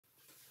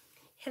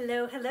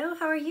Hello, hello,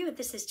 how are you?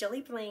 This is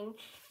Jelly Bling,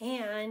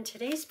 and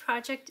today's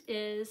project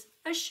is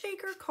a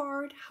shaker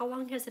card. How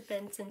long has it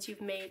been since you've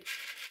made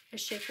a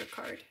shaker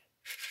card?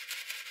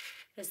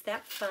 Is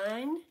that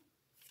fun?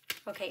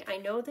 Okay, I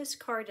know this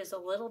card is a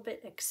little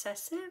bit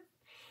excessive,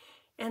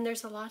 and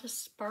there's a lot of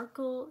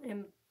sparkle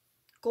and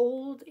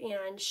gold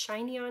and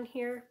shiny on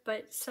here,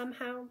 but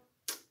somehow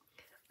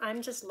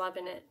I'm just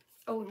loving it.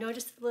 Oh,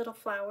 notice the little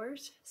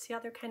flowers? See how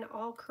they're kind of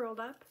all curled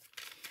up?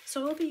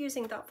 So we'll be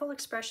using Thoughtful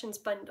Expressions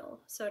bundle.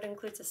 So it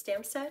includes a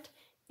stamp set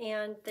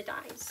and the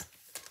dies.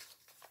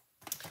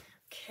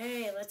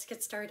 Okay, let's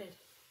get started.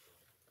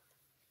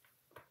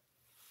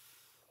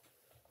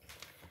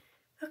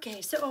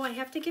 Okay, so I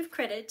have to give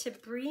credit to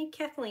Bree,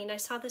 Kathleen. I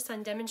saw this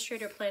on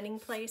Demonstrator Planning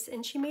Place,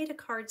 and she made a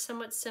card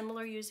somewhat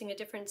similar using a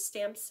different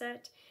stamp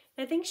set.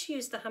 I think she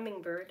used the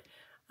Hummingbird,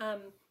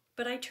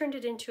 but I turned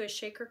it into a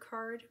shaker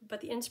card,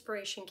 but the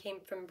inspiration came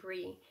from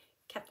Bree,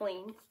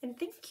 Kathleen, and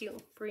thank you,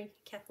 Bree,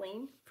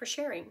 Kathleen, for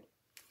sharing.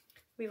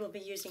 We will be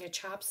using a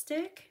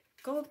chopstick,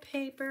 gold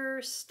paper,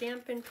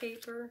 Stampin'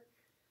 paper,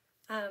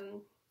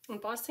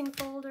 embossing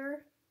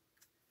folder,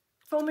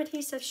 foam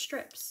adhesive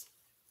strips.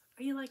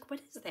 Are you like,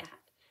 what is that?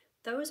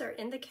 Those are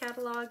in the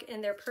catalog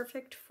and they're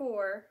perfect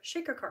for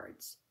shaker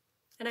cards.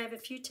 And I have a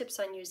few tips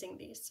on using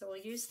these, so we'll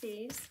use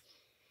these.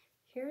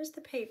 Here's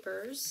the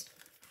papers.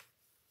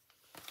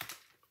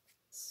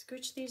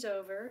 Scooch these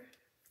over.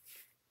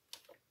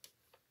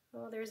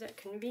 Oh, there's that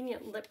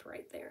convenient lip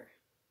right there.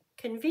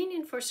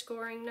 Convenient for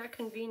scoring, not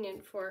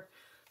convenient for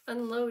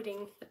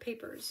unloading the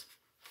papers.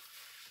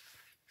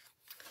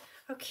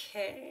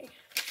 Okay,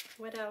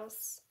 what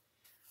else?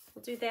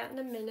 We'll do that in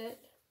a minute.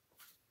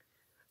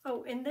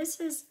 Oh, and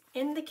this is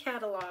in the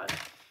catalog.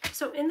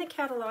 So in the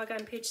catalog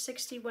on page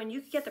 61,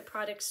 you can get the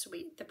product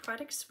suite. The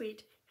product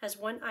suite has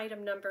one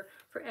item number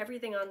for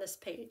everything on this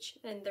page,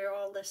 and they're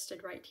all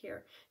listed right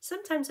here.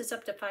 Sometimes it's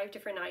up to 5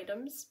 different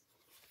items.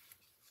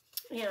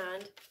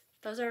 And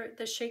those are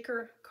the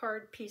shaker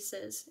card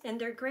pieces, and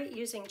they're great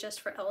using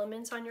just for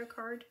elements on your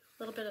card,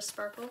 a little bit of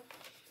sparkle.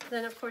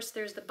 Then of course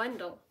there's the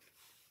bundle.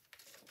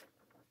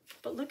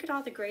 But look at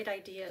all the great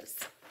ideas.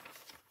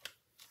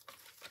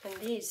 And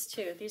these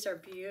too, these are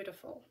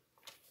beautiful.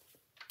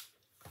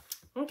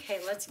 Okay,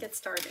 let's get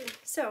started.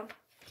 So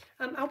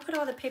I'll put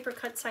all the paper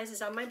cut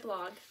sizes on my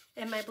blog,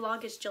 and my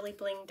blog is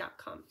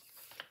jellybling.com.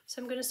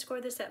 So I'm going to score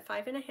this at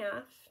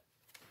 5.5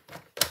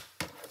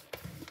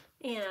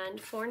 and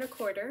 4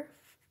 1/4.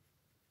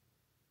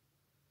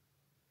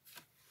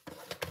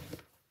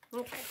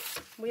 Okay,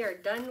 we are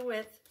done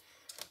with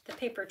the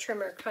paper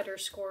trimmer cutter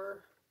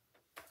scorer.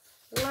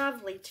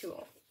 Lovely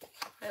tool.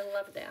 I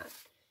love that.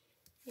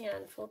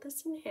 And fold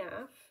this in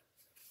half.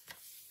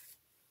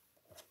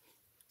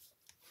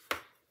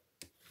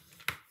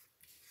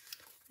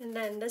 And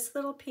then this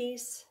little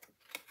piece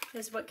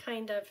is what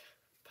kind of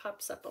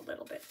pops up a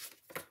little bit.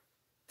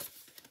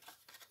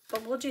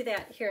 But we'll do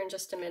that here in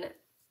just a minute.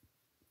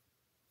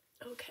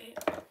 Okay.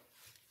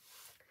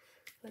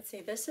 Let's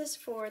see, this is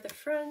for the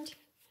front.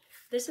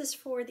 This is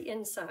for the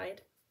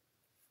inside.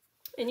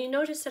 And you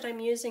notice that I'm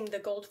using the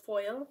gold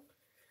foil,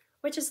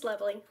 which is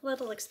lovely, a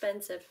little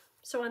expensive.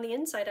 So on the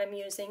inside I'm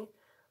using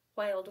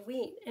wild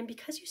wheat. And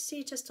because you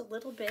see just a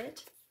little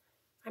bit,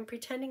 I'm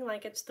pretending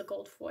like it's the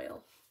gold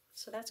foil.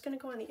 So that's going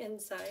to go on the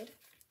inside.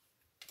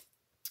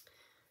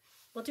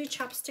 We'll do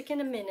chopstick in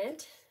a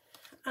minute.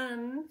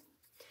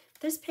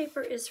 This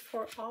paper is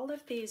for all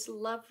of these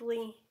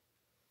lovely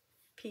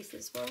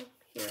pieces. Well,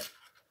 here.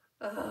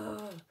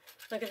 Oh,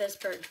 look at this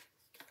bird.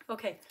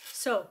 Okay,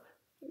 so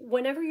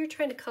whenever you're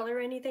trying to color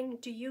anything,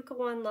 do you go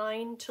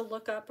online to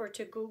look up or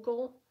to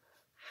Google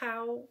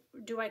how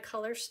do I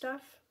color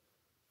stuff?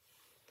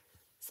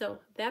 So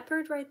that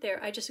bird right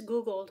there, I just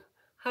Googled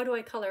how do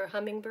I color a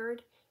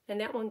hummingbird, and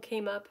that one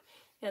came up,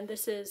 and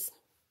this is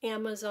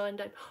Amazon.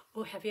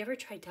 Oh, have you ever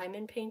tried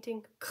diamond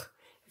painting?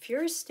 If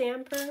you're a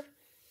stamper,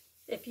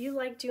 if you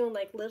like doing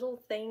like little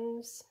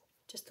things,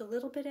 just a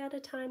little bit at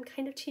a time,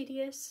 kind of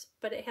tedious,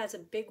 but it has a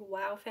big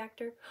wow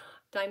factor.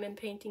 Diamond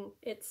painting,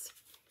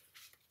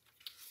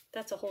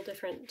 that's a whole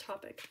different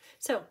topic.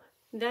 So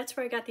that's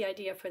where I got the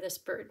idea for this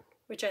bird,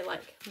 which I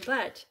like.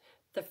 But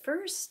the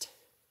first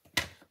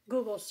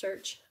Google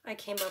search, I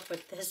came up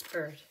with this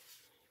bird.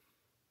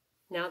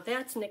 Now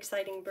that's an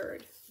exciting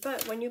bird.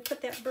 But when you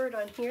put that bird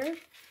on here,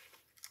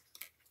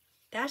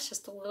 that's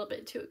just a little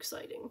bit too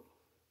exciting.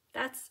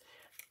 I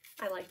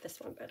like this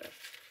one better.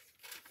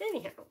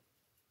 Anyhow,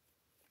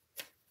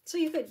 so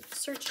you could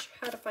search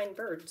how to find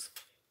birds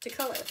to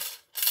color.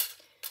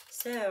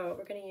 So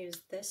we're going to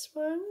use this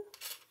one,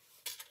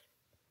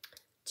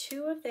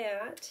 2 of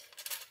that,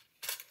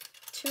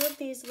 2 of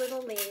these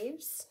little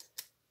leaves,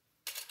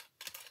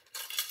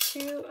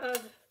 2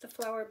 of the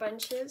flower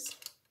bunches,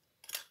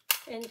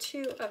 and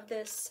 2 of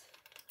this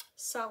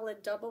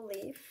solid double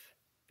leaf.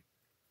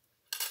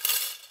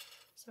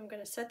 So I'm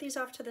going to set these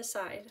off to the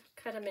side,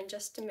 cut them in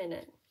just a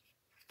minute,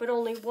 but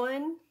only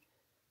 1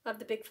 of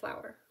the big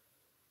flower.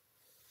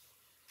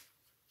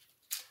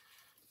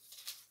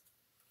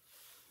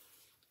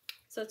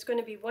 So it's going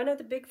to be 1 of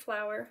the big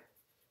flower,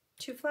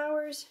 2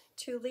 flowers,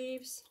 2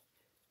 leaves,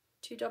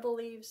 2 double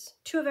leaves,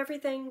 2 of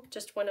everything,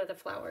 just 1 of the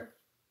flower.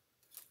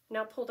 And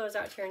I'll pull those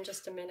out here in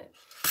just a minute.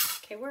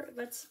 Okay,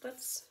 let's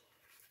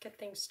get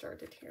things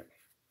started here.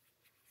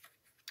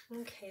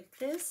 Okay,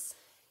 this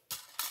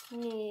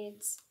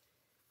needs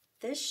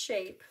this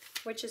shape,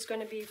 which is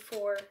going to be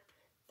for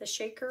the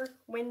shaker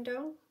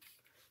window.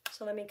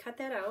 So let me cut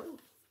that out.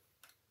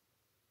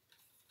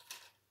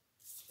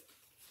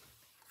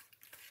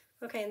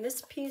 Okay, and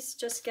this piece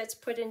just gets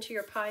put into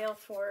your pile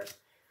for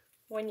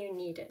when you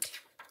need it.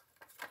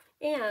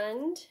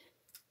 And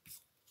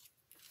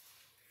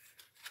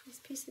this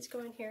piece is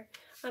going here.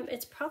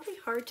 It's probably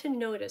hard to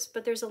notice,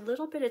 but there's a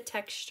little bit of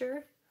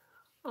texture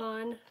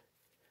on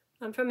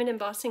from an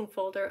embossing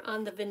folder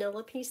on the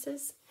vanilla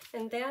pieces,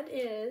 and that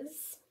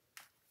is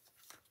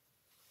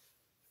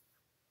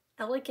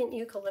Elegant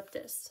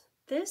Eucalyptus.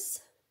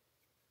 This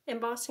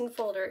embossing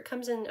folder, it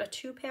comes in a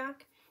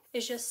 2-pack,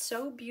 is just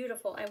so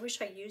beautiful. I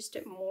wish I used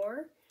it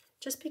more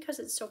just because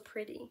it's so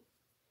pretty.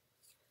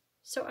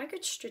 So I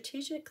could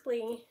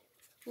strategically,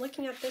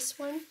 looking at this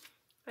one,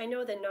 I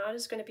know the knot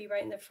is going to be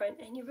right in the front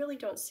and you really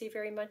don't see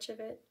very much of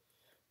it.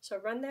 So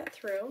run that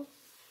through.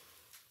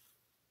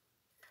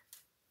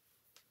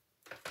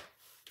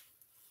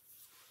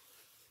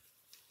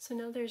 So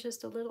now there's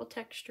just a little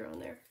texture on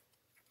there.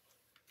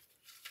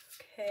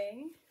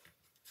 Okay.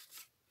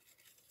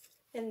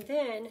 And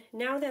then,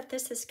 now that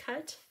this is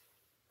cut,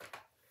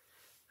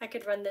 I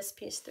could run this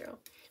piece through.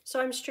 So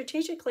I'm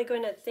strategically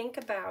going to think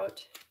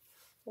about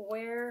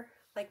where,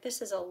 like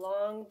this is a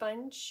long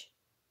bunch,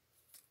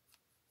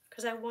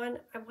 because I want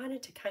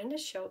it to kind of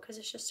show because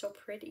it's just so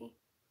pretty.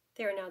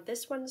 There, now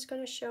this one is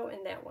going to show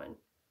and that one.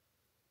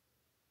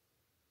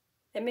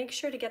 And make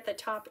sure to get the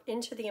top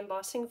into the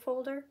embossing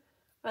folder,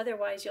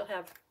 otherwise you'll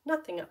have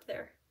nothing up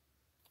there.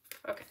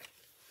 Okay.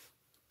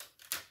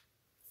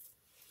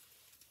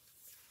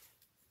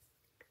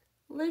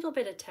 Little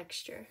bit of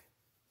texture.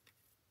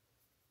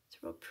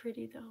 It's real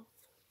pretty though.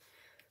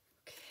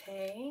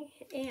 Okay,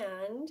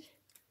 and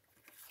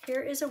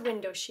here is a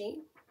window sheet.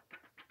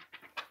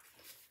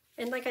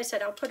 And like I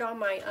said, I'll put all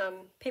my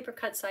paper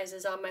cut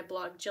sizes on my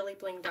blog,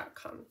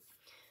 jillybling.com.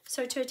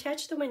 So to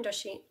attach the window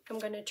sheet, I'm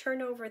going to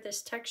turn over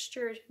this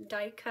textured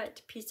die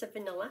cut piece of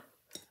vanilla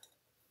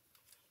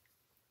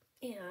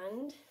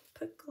and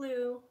put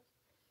glue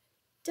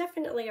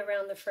definitely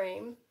around the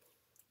frame.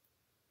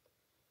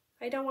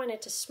 I don't want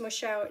it to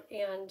smush out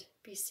and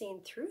be seen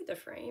through the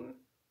frame.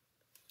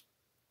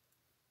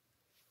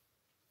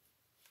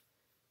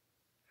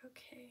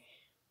 Okay.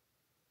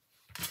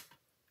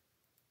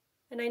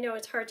 And I know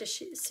it's hard to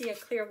see a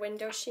clear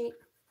window sheet,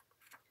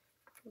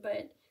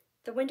 but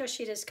the window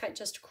sheet is cut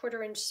just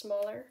 1/4 inch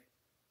smaller,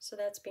 so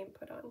that's being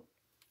put on.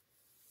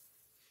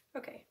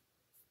 Okay.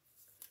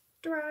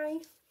 Dry.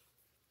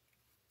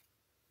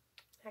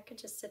 That could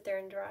just sit there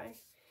and dry.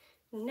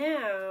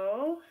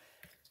 Now,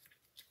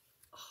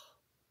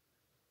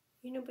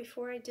 you know,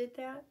 before I did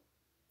that,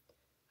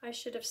 I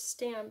should have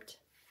stamped.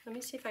 Let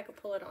me see if I can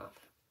pull it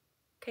off.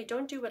 Okay,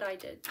 don't do what I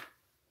did.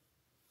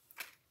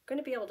 I'm going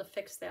to be able to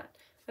fix that.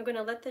 I'm going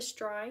to let this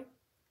dry,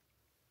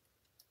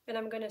 and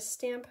I'm going to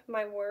stamp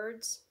my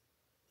words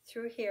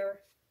through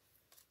here,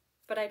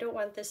 but I don't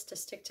want this to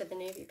stick to the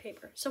navy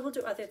paper. So we'll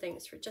do other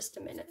things for just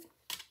a minute.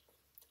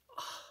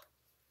 Oh,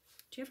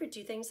 do you ever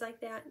do things like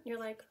that? And you're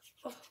like,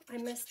 oh, I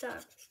messed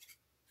up.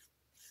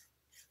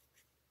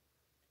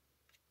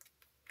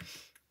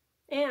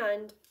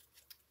 And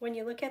when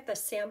you look at the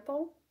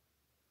sample,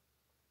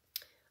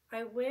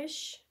 I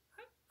wish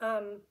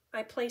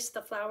I placed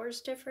the flowers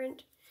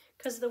different,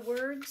 because the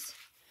words,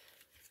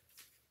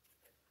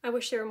 I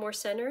wish they were more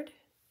centered.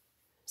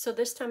 So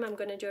this time I'm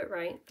going to do it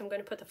right. I'm going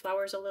to put the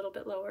flowers a little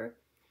bit lower.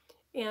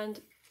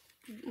 And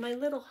my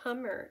little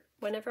hummer,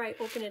 whenever I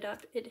open it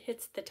up, it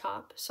hits the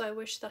top. So I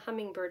wish the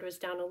hummingbird was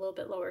down a little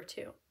bit lower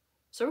too.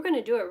 So we're going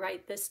to do it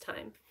right this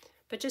time.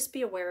 But just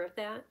be aware of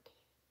that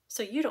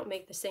so you don't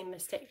make the same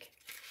mistake.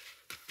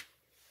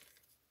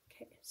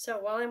 Okay, so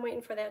while I'm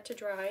waiting for that to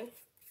dry,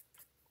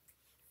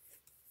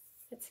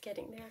 it's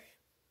getting there.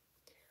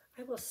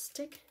 I will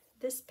stick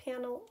this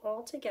panel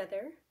all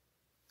together.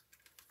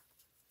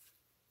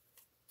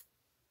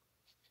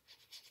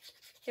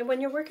 And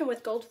when you're working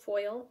with gold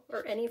foil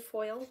or any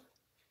foil,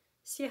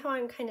 see how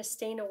I'm kind of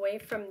staying away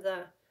from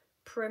the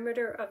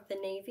perimeter of the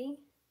navy?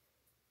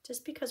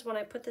 Just because when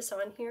I put this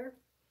on here,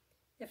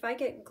 if I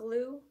get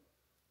glue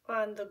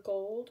on the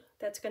gold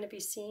that's going to be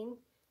seen,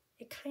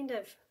 it kind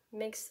of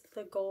makes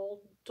the gold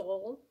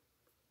dull.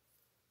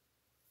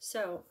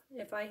 So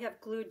if I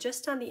have glue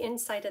just on the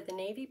inside of the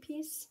navy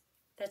piece,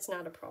 that's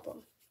not a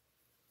problem.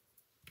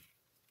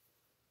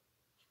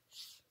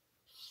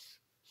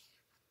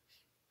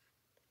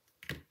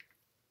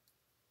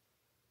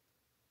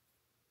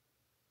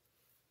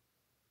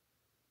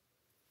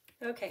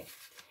 Okay,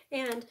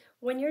 and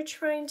when you're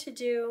trying to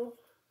do,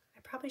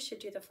 I probably should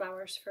do the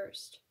flowers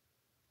first.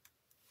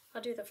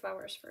 I'll do the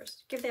flowers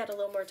first. Give that a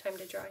little more time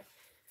to dry.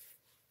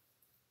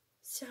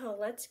 So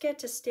let's get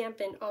to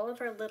stamping all of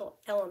our little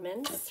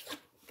elements.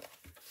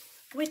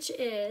 which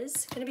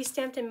is going to be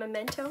stamped in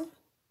Memento.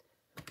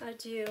 I'll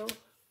do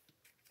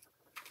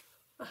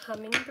a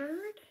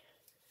hummingbird.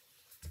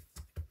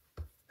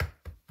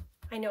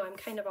 I know I'm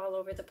kind of all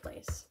over the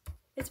place.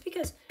 It's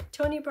because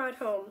Tony brought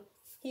home,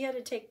 he had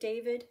to take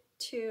David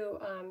to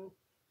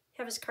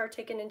have his car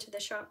taken into the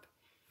shop.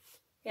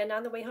 And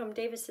on the way home,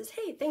 David says,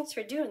 hey, thanks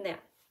for doing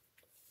that.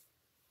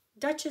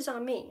 Dutch is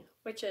on me,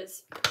 which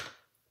is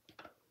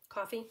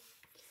coffee.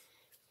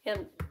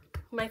 And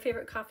my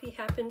favorite coffee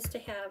happens to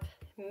have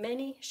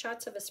many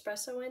shots of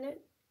espresso in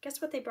it.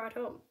 Guess what they brought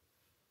home?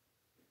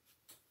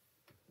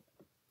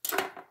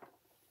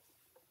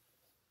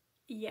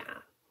 Yeah.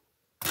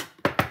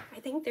 I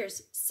think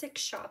there's 6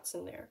 shots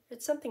in there.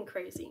 It's something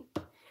crazy.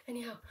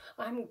 Anyhow,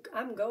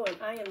 I'm going.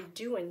 I am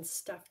doing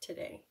stuff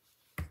today.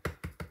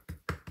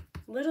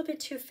 A little bit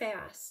too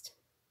fast.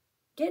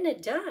 Getting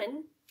it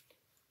done,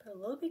 but a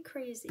little bit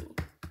crazy.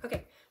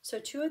 Okay, so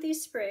 2 of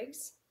these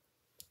sprigs,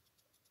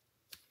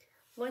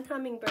 1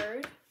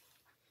 hummingbird,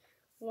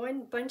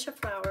 1 bunch of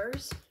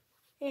flowers,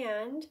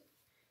 and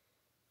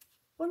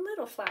 1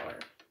 little flower.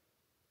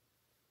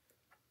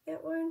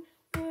 That one,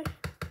 eh.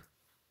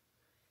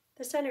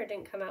 The center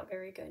didn't come out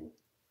very good.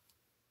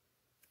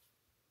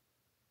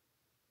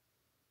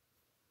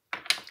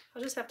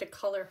 I'll just have to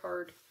color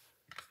hard.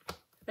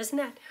 Isn't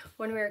that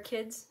when we were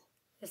kids?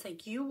 It's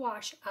like, you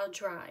wash, I'll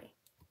dry.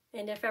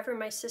 And if ever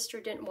my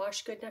sister didn't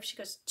wash good enough, she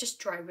goes, just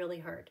dry really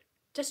hard.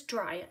 Just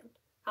dry it.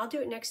 I'll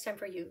do it next time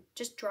for you.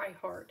 Just dry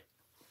hard.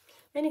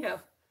 Anyhow,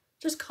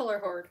 just color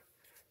hard.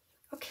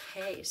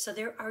 Okay, so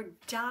there are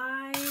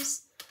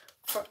dies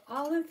for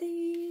all of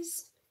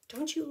these.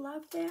 Don't you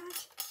love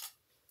that?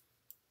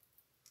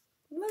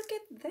 Look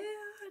at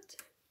that.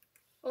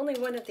 Only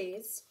one of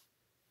these.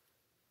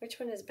 Which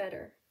one is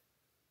better?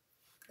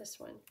 This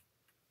one.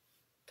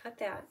 Cut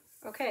that.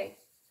 Okay.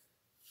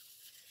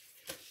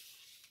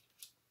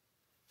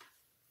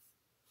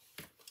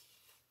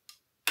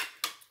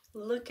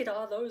 Look at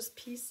all those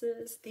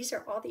pieces. These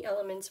are all the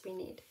elements we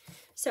need.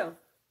 So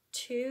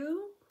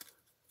 2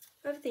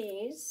 of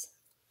these,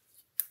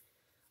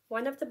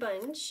 1 of the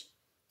bunch,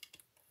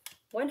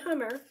 1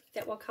 hummer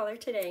that we'll color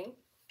today.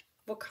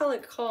 We'll color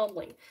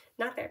calmly,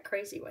 not that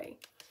crazy way.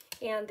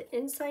 And the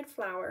inside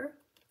flower.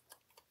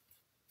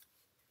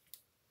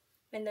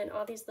 And then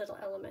all these little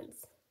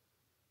elements.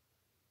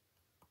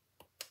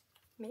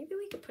 Maybe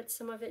we could put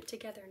some of it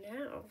together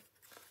now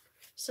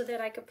so that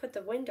I could put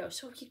the window,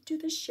 so we could do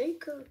the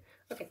shaker.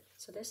 Okay,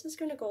 so this is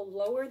going to go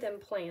lower than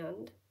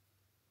planned.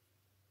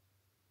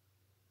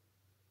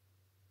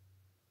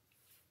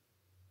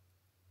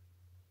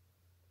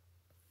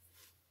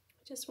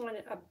 I just want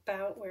it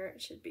about where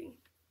it should be.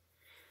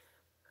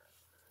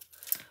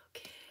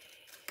 Okay.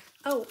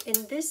 Oh, and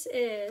this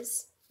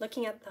is,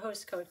 looking at the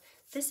host code,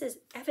 this is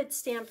Avid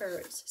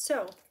Stampers.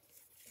 So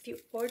if you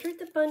ordered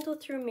the bundle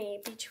through me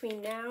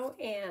between now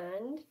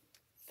and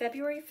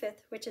February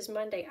 5th, which is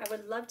Monday, I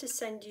would love to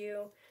send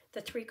you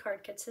the 3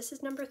 card kits. This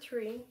is number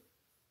 3.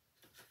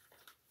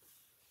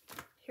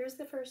 Here's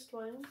the first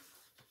one.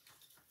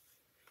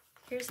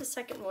 Here's the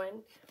second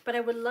one. But I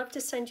would love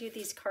to send you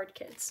these card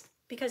kits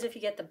because if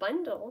you get the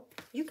bundle,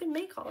 you can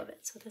make all of it.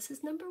 So this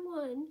is number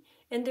 1.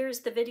 And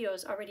there's the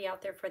videos already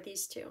out there for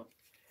these 2.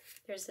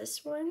 There's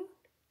this one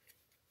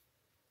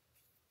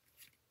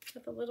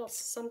with a little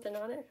something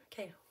on it.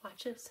 Okay,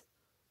 watch this.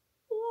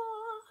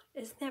 Whoa,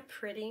 isn't that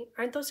pretty?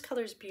 Aren't those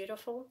colors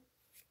beautiful?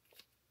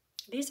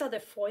 These are the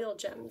foil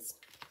gems.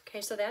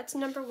 Okay, so that's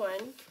number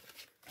 1.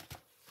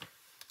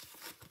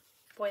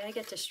 Boy, I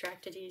get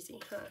distracted easy,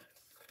 huh?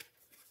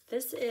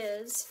 This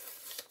is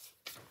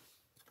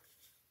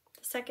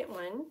the second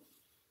one.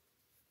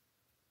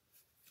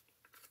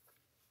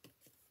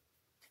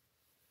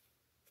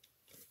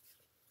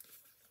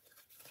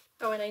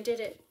 Oh, and I did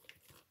it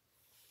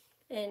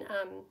in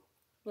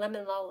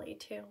Lemon Lolly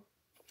too.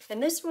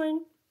 And this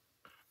one,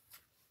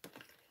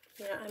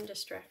 yeah, I'm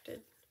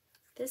distracted.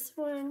 This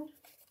one,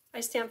 I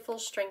stamped full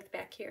strength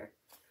back here.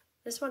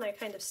 This one I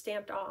kind of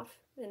stamped off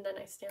and then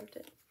I stamped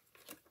it.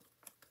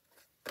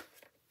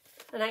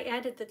 And I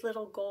added the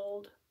little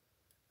gold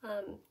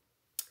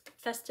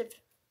festive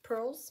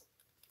pearls.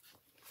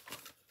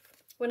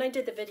 When I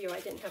did the video, I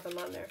didn't have them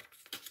on there.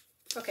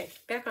 Okay,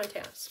 back on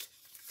task.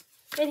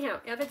 Anyhow,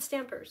 Avid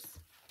Stampers.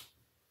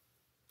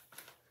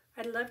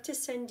 I'd love to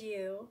send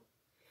you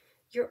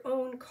your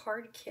own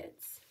card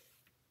kits.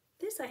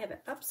 This, I have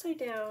it upside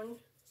down.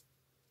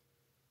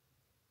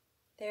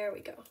 There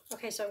we go.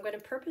 Okay, so I'm going to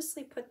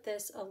purposely put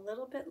this a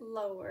little bit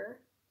lower.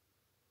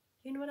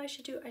 You know what I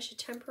should do? I should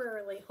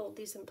temporarily hold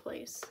these in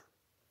place.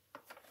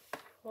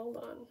 Hold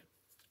on.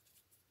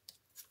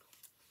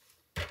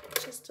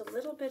 Just a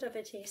little bit of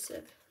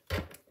adhesive.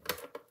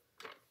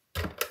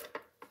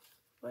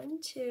 1,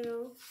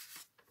 2,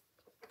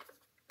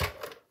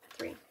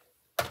 3.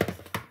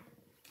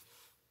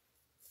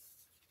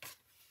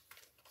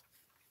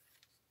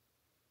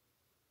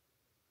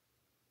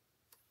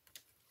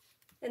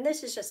 And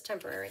this is just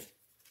temporary.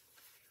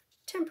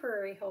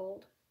 Temporary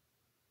hold.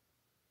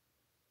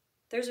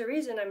 There's a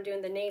reason I'm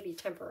doing the navy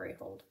temporary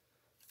hold.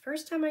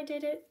 First time I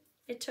did it,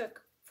 it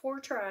took 4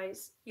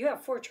 tries. You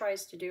have 4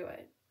 tries to do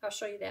it. I'll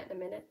show you that in a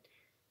minute.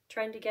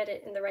 Trying to get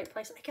it in the right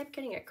place. I kept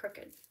getting it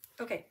crooked.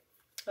 Okay.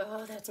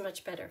 Oh, that's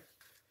much better.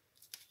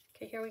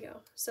 Okay, here we go.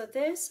 So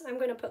this I'm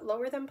going to put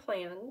lower than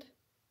planned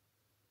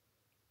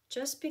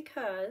just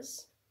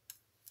because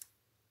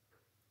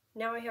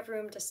now I have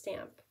room to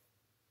stamp,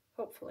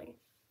 hopefully.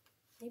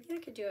 Maybe I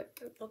could do it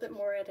a little bit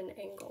more at an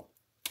angle.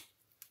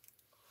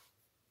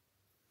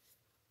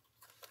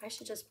 I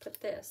should just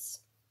put this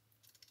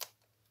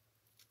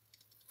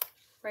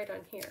right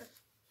on here.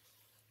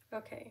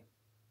 Okay,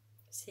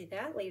 see,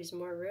 that leaves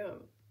more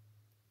room.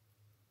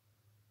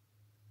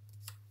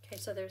 Okay,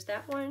 so there's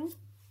that one.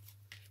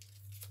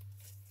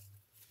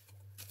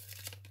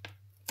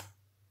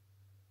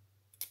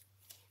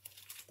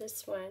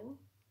 This one.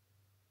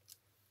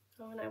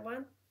 Oh, and I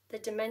want the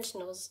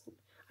dimensionals.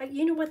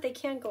 You know what, they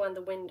can go on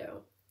the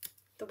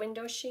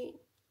window sheet,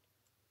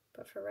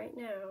 but for right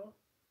now.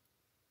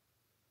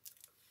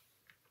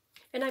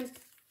 And I'm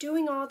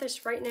doing all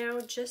this right now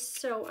just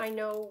so I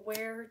know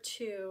where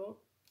to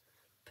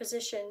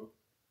position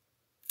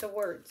the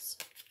words.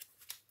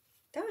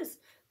 That was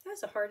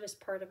the hardest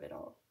part of it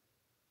all.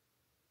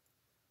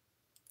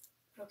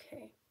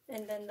 Okay,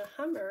 and then the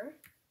Hummer,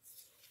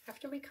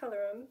 after we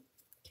color them,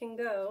 can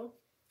go,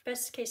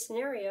 best case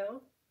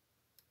scenario,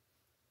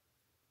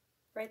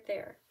 right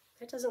there.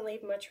 That doesn't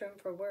leave much room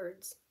for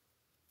words.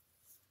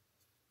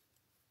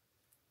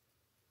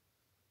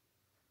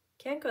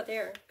 Can't go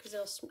there because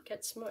they'll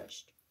get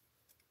smushed.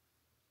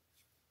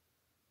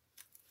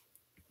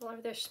 Well,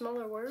 are there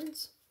smaller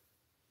words?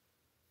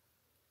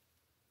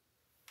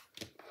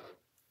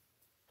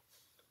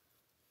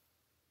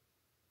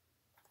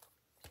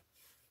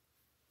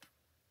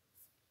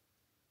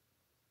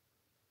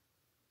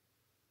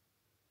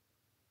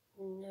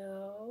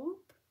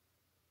 Nope.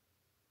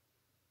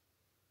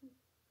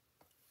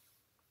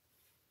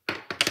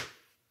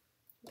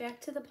 Back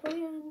to the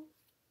plan.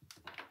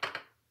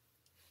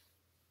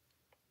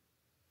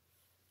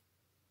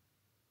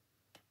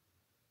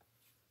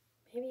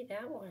 Maybe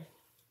that one.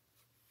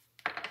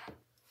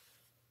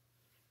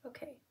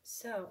 Okay,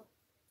 so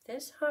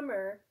this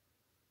Hummer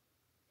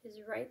is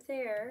right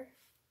there.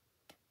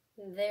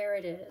 There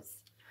it is.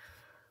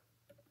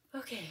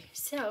 Okay,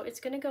 so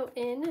it's going to go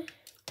in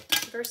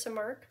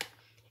Versamark.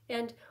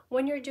 And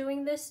when you're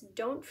doing this,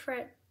 don't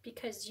fret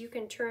because you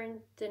can turn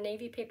the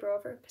navy paper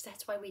over, because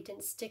that's why we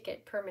didn't stick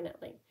it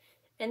permanently.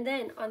 And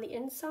then on the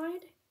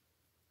inside,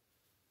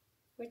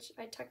 which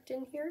I tucked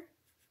in here,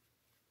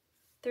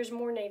 there's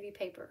more navy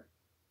paper.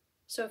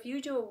 So if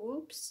you do a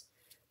whoops,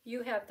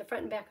 you have the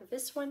front and back of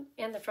this one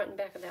and the front and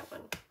back of that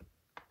one.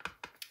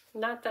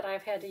 Not that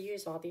I've had to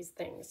use all these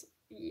things.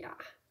 Yeah.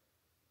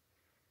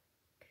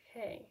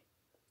 Okay,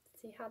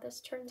 see how this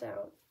turns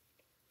out.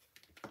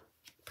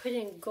 Put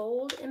in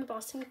gold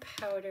embossing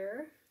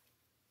powder.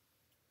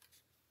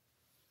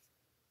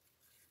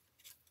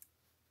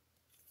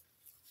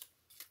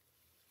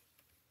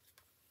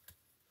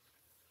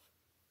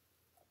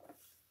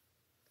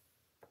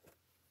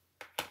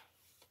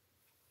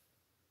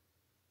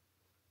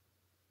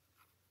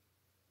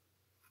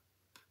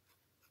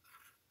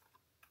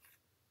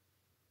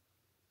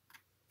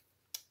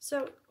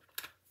 So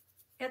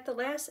at the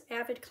last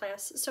Avid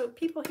class, so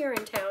people here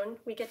in town,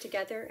 we get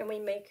together and we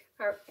make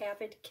our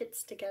Avid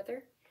kits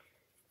together.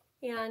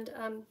 And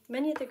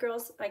many of the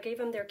girls, I gave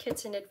them their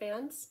kits in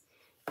advance,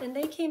 and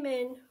they came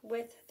in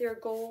with their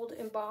gold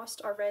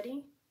embossed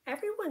already.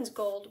 Everyone's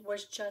gold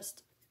was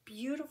just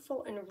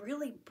beautiful and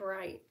really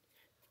bright.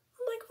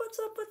 I'm like, what's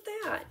up with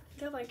that?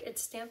 They're like,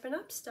 it's Stampin'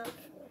 Up stuff.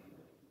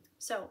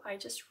 So I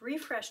just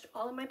refreshed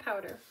all of my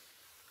powder.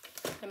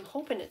 I'm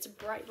hoping it's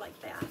bright like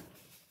that.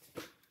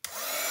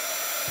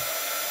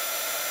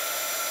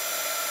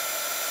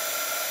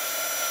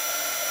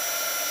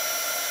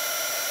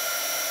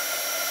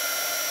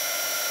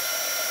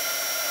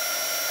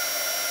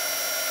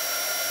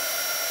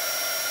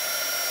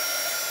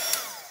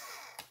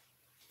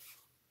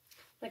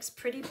 Looks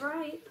pretty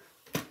bright.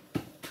 I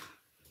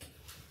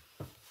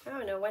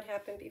don't know what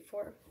happened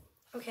before.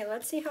 Okay,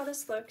 let's see how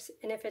this looks.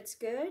 And if it's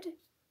good,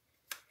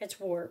 it's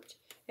warped.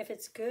 If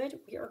it's good,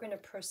 we are going to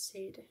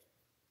proceed.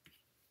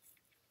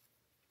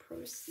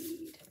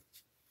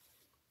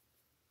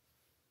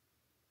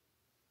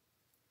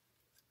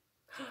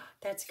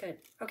 That's good.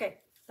 Okay,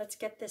 let's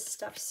get this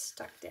stuff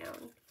stuck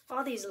down.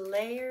 All these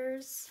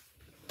layers.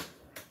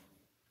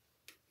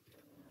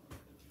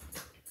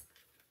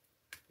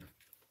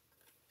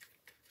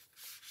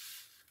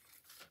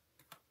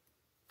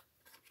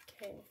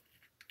 Okay.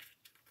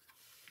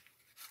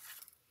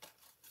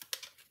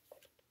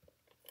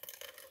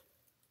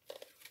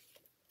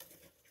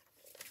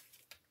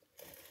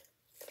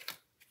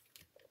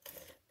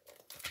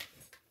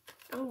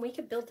 Oh, we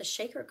could build the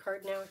shaker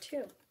card now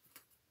too.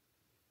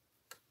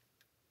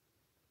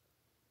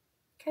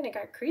 Kind of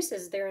got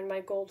creases there in my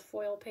gold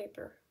foil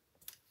paper.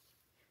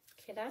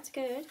 Okay, that's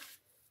good.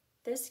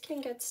 This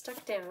can get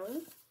stuck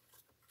down.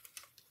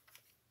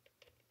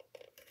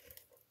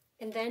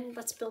 And then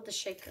let's build the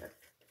shaker.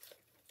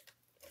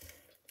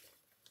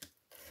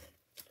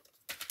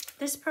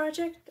 This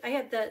project, I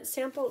had the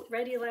sample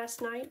ready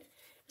last night.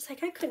 It's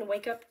like I couldn't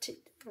wait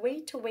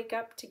to wake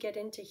up to get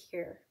into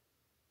here.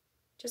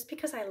 Just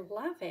because I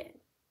love it.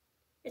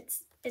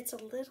 It's a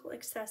little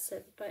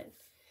excessive, but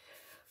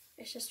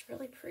it's just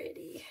really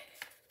pretty.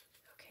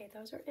 Okay,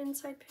 those are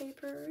inside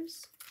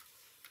papers.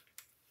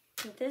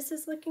 This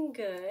is looking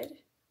good.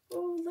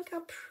 Oh, look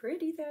how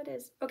pretty that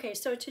is. Okay,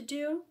 so to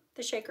do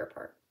the shaker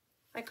part,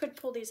 I could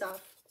pull these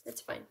off.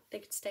 It's fine, they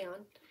could stay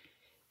on.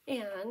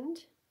 And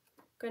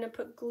I'm going to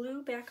put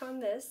glue back on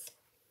this.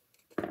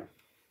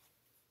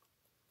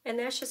 And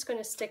that's just going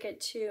to stick it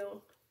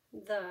to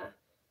the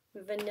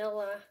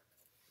vanilla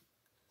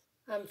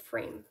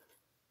frame.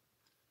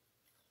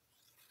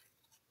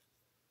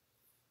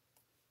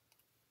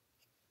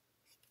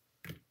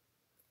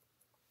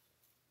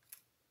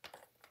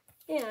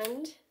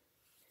 And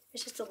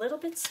it's just a little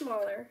bit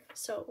smaller,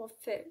 so it will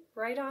fit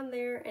right on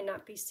there and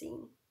not be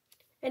seen.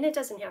 And it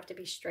doesn't have to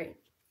be straight.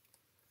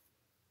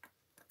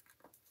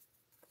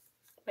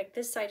 Like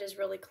this side is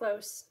really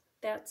close.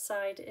 That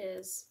side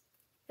is,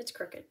 it's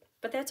crooked.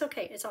 But that's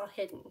okay, it's all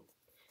hidden.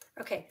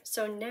 Okay,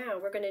 so now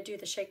we're going to do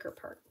the shaker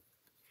part.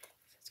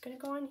 It's going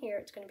to go on here,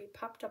 it's going to be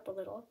popped up a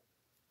little.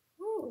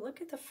 Ooh, look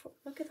at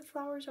the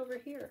flowers over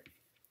here.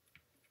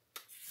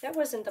 That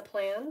wasn't the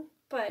plan,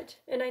 but,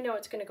 and I know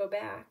it's going to go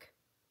back.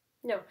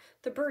 No,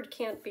 the bird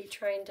can't be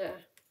trying to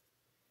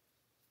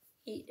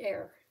eat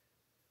air.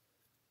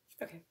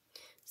 Okay,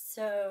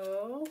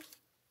 so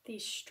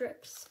these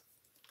strips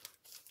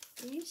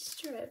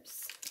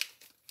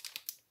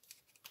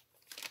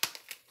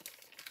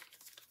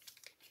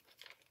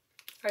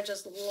are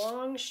just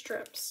long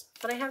strips,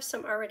 but I have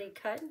some already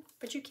cut,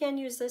 but you can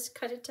use this,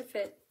 cut it to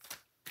fit.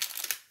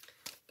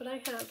 But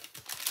I have,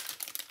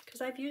 because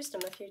I've used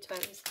them a few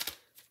times.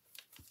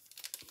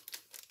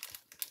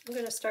 I'm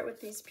going to start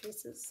with these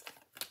pieces.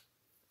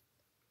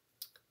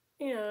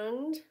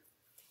 And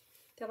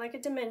they're like a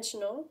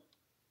dimensional.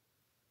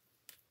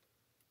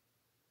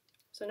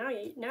 So now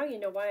you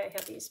know why I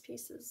have these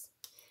pieces.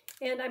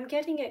 And I'm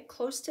getting it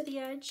close to the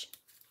edge,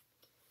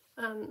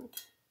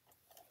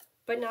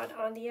 but not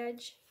on the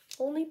edge,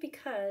 only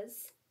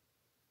because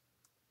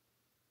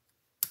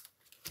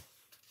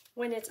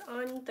when it's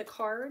on the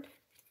card,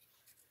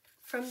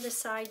 from the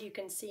side you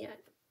can see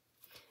it.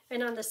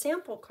 And on the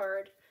sample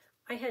card,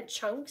 I had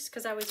chunks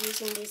because I was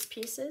using these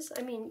pieces.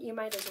 I mean, you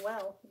might as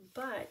well,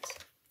 but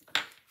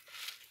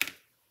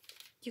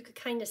you could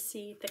kind of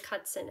see the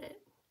cuts in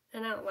it,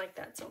 and I don't like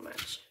that so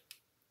much.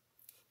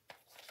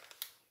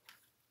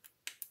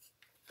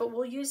 But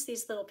we'll use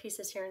these little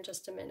pieces here in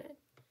just a minute.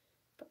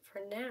 But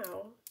for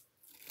now,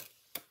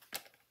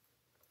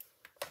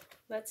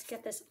 let's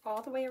get this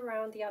all the way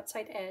around the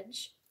outside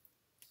edge.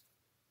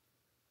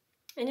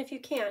 And if you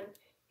can,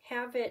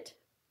 have it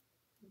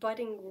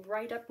butting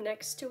right up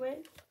next to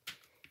it.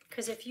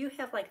 Because if you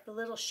have like the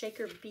little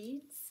shaker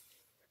beads,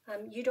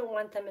 you don't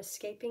want them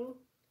escaping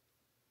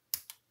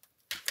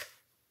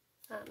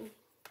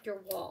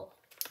your wall.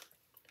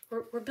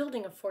 We're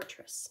building a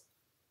fortress.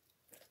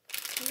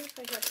 I wonder if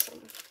I have some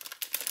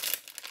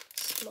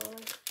smaller.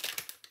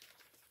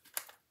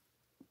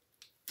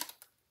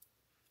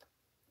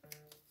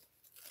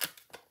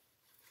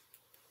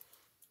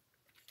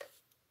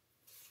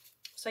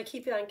 So I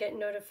keep on getting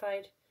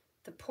notified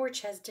the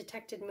porch has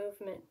detected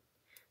movement.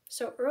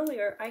 So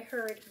earlier I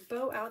heard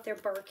Bo out there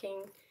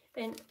barking,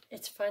 and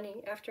it's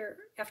funny, after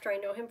I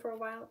know him for a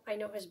while, I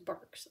know his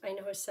barks, I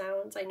know his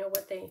sounds, I know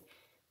what they,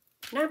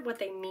 not what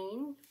they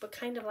mean, but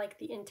kind of like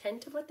the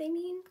intent of what they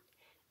mean.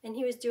 And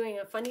he was doing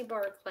a funny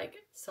bark like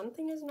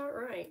something is not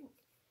right.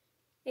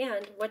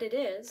 And what it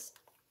is,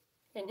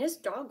 in his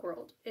dog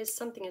world, is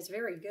something is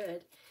very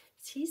good.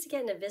 He's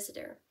getting a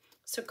visitor.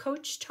 So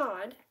Coach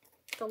Todd,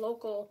 the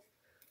local,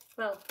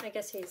 well, I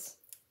guess he's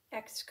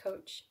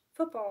ex-coach,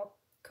 football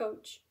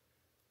coach.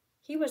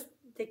 He was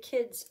the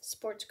kids'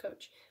 sports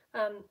coach.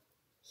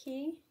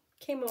 He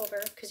came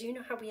over, because you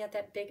know how we had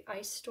that big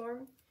ice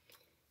storm?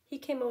 He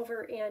came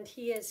over and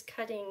he is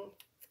cutting,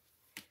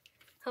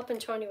 helping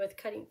Tony with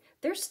cutting.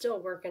 They're still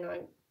working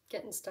on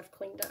getting stuff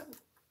cleaned up.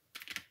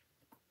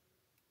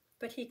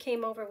 But he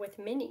came over with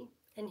Minnie,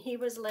 and he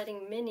was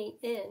letting Minnie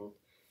in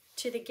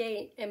to the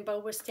gate, and Bo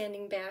was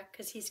standing back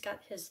because he's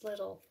got his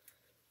little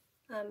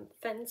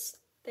fence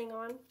thing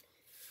on.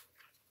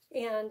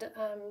 And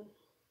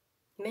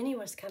Minnie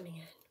was coming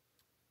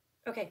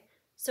in. Okay,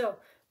 so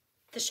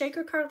the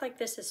shaker card like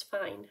this is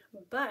fine,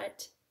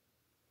 but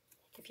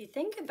if you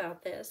think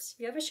about this,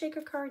 you have a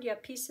shaker card, you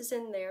have pieces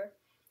in there.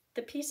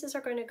 The pieces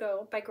are going to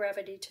go by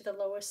gravity to the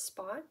lowest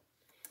spot.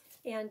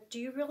 And do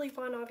you really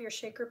want all of your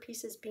shaker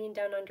pieces being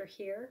down under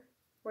here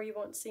where you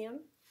won't see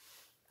them?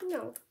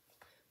 No.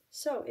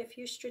 So if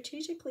you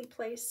strategically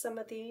place some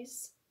of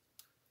these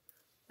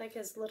like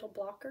as little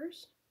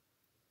blockers,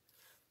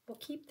 we'll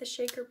keep the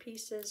shaker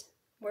pieces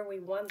where we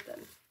want them,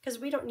 because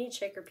we don't need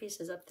shaker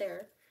pieces up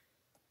there.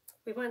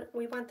 We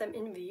want them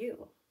in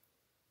view.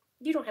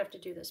 You don't have to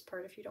do this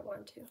part if you don't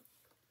want to.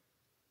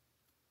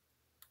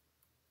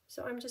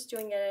 So I'm just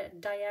doing it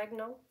at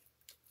diagonal.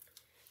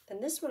 Then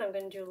this one I'm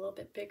going to do a little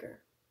bit bigger.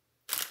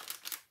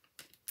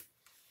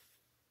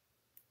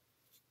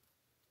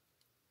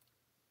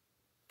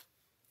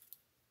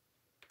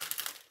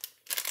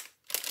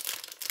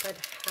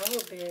 but how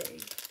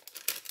big?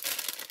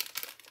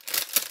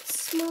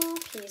 Small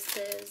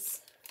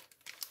pieces.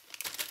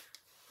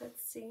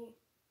 Let's see.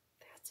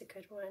 That's a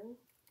good one.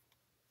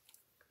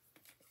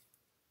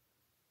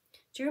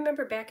 Do you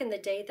remember back in the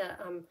day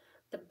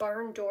the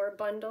barn door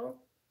bundle?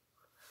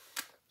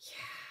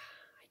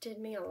 Yeah, I did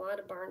me a lot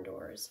of barn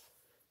doors.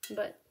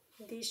 But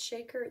these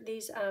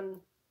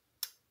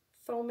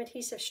foam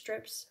adhesive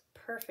strips,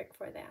 perfect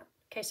for that.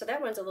 Okay, so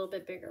that one's a little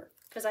bit bigger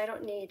because I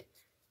don't need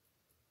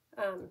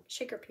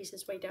shaker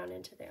pieces way down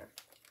into there.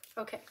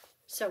 Okay,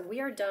 so we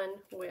are done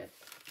with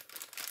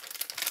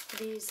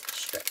these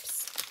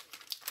strips.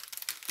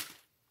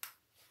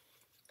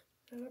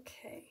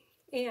 Okay,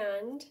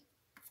 and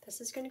this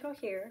is going to go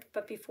here,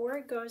 but before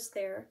it goes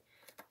there,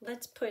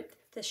 let's put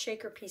the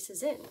shaker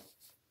pieces in.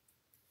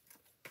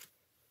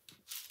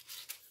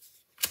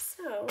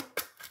 So,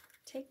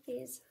 take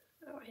these,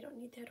 oh, I don't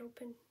need that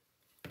open,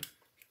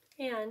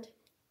 and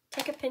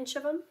take a pinch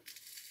of them,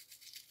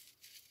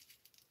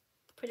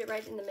 put it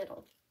right in the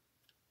middle.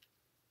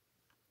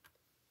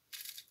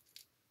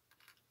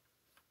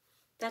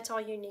 That's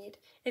all you need.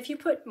 If you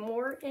put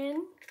more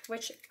in,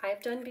 which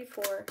I've done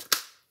before,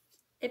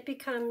 it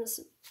becomes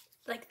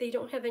like they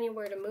don't have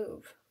anywhere to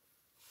move.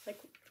 Like,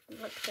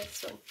 look,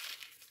 this one.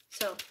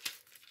 So,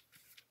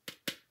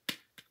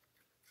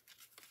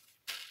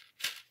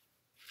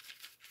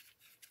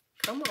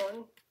 come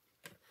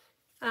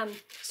on.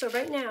 So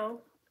right now,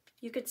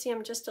 you could see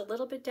them just a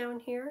little bit down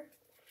here,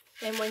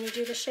 and when you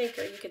do the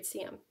shaker, you could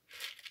see them.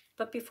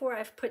 But before,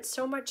 I've put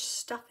so much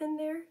stuff in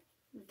there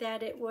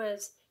that it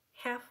was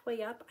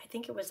halfway up. I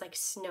think it was like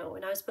snow,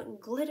 and I was putting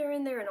glitter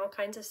in there and all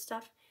kinds of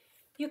stuff.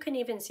 You can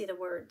even see the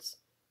words.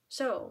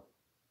 So,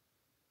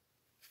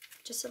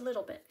 just a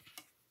little bit.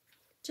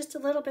 Just a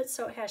little bit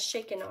so it has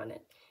shaken on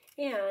it.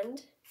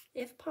 And,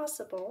 if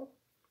possible,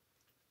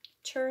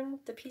 turn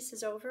the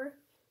pieces over,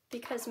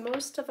 because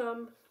most of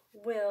them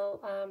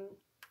will,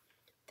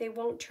 they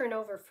won't turn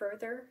over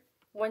further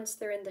once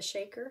they're in the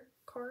shaker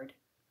card.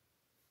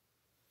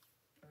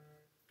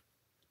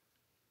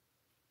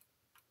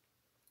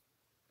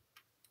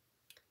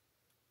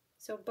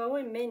 So Bo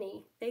and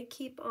Minnie, they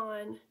keep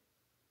on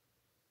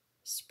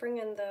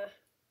springing the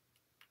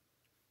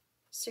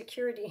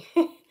security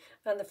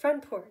on the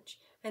front porch,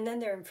 and then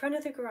they're in front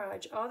of the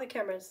garage, all the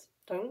cameras,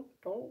 don't.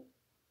 Okay,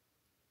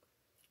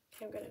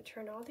 I'm going to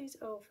turn all these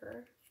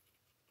over,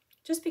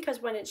 just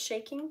because when it's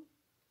shaking,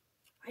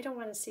 I don't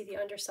want to see the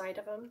underside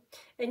of them.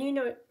 And you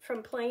know,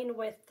 from playing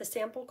with the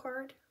sample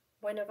card,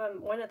 one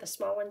of the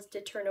small ones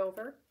did turn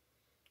over,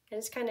 and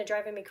it's kind of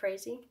driving me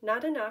crazy.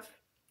 Not enough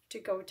to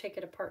go take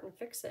it apart and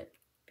fix it,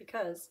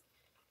 because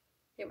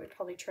it would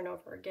probably turn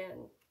over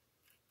again.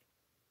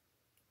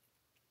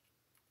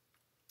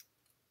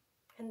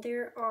 And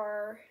there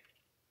are,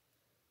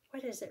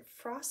 what is it,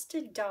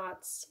 Frosted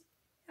Dots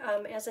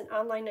as an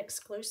online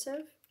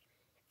exclusive,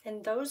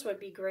 and those would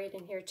be great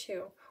in here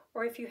too.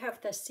 Or if you have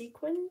the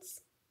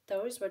sequins,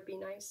 those would be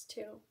nice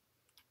too.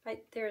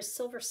 There's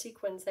silver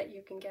sequins that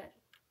you can get.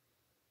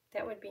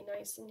 That would be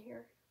nice in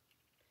here.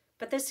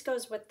 But this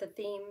goes with the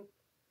theme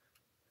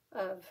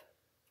of,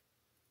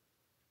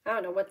 I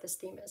don't know what this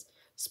theme is.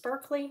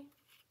 Sparkly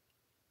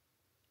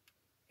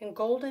and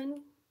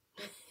golden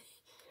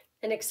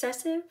and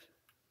excessive.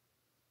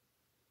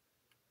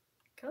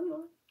 Come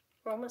on,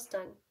 we're almost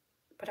done.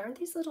 But aren't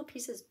these little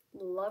pieces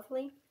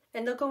lovely?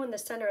 And they'll go in the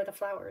center of the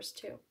flowers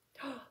too.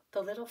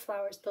 The little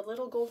flowers, the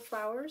little gold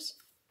flowers.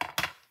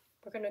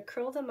 We're going to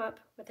curl them up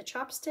with a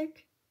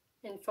chopstick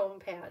and foam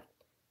pad.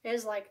 It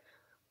is like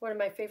one of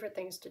my favorite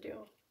things to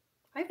do.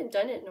 I haven't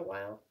done it in a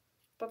while,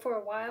 but for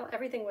a while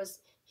everything was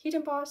heat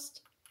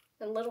embossed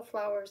and little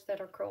flowers that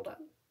are curled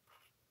up.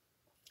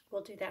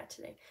 We'll do that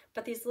today.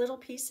 But these little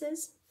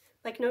pieces,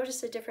 like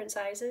notice the different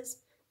sizes.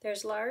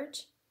 There's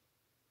large,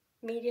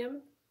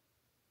 medium,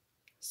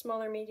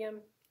 smaller, medium,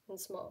 and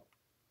small.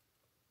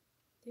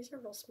 These are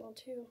real small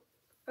too.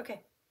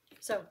 Okay,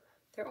 so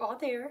they're all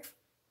there.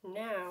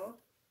 Now,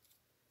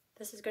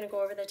 this is going to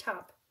go over the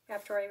top.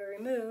 After I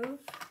remove,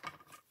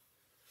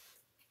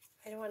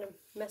 I don't want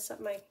to mess up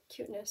my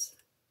cuteness.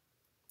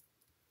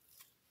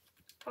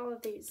 All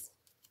of these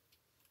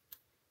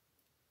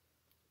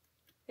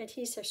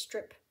adhesive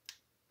strip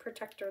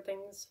protector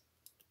things.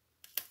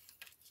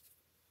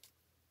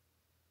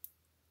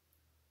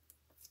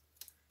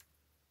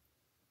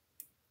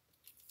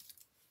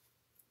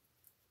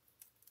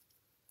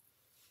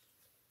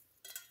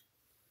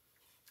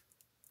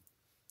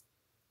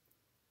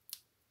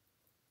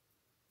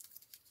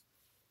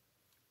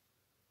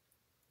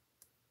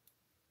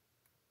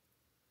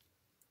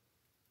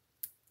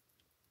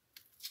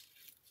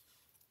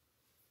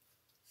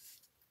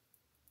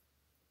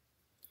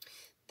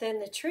 Then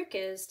the trick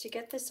is to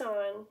get this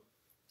on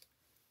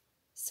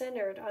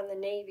centered on the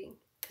navy,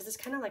 because it's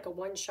kind of like a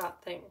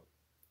one-shot thing.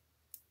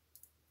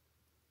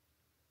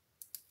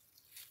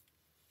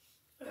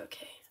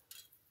 Okay.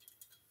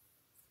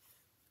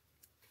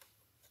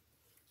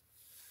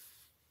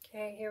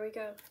 Okay, here we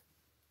go.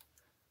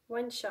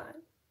 One shot.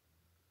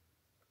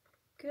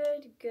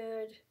 Good,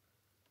 good.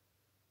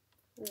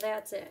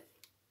 That's it.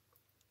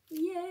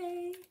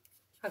 Yay!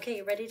 Okay,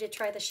 you ready to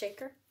try the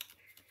shaker?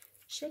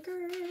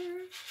 Shaker!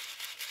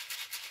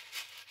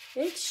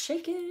 It's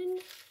shaking!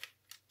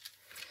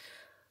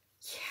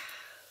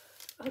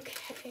 Yeah,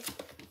 okay.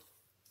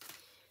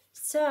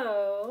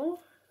 So,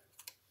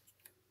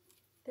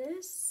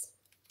 this,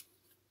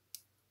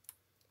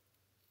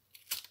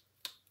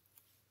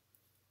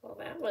 well,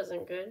 that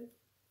wasn't good.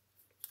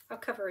 I'll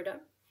cover it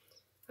up.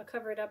 I'll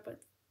cover it up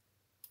with,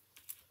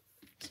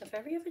 so if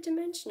ever you have a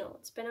dimensional,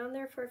 it's been on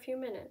there for a few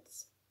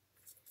minutes,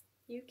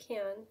 you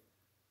can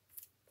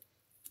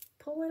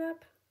pull it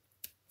up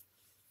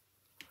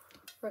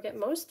or get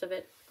most of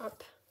it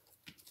up.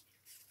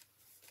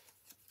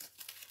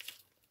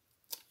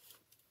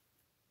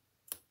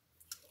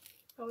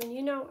 Oh, and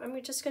you know,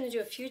 I'm just going to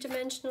do a few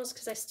dimensionals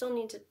because I still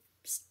need to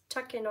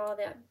tuck in all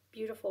that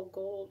beautiful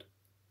gold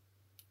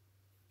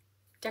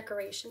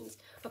decorations.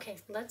 Okay,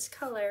 let's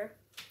color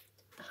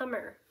the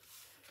Hummer,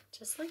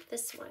 just like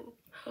this one.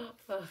 Oh,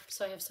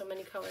 so I have so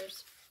many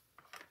colors.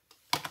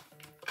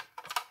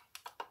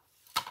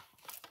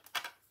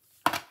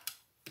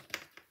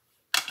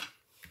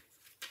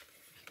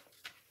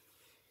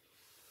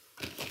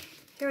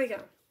 Here we go.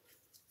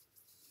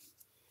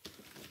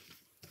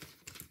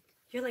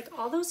 You're like,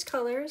 all those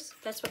colors,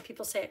 that's what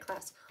people say at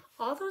class.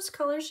 All those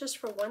colors just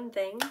for one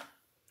thing?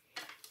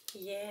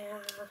 Yeah.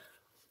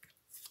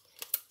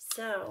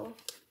 So,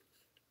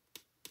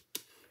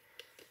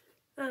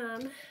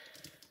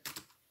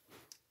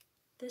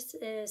 this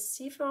is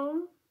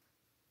seafoam.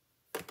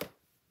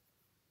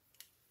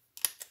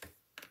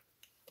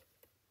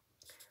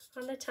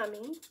 On the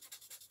tummy.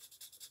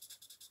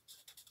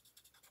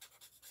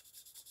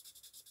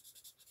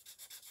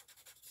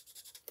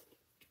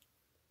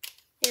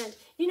 And,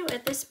 you know,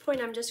 at this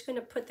point, I'm just going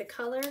to put the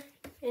color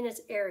in its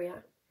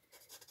area.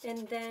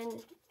 And then,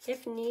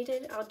 if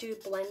needed, I'll do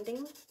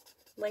blending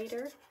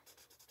later.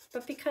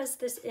 But because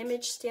this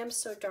image stamp's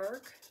so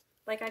dark,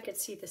 like I could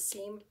see the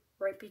seam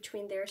right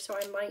between there, so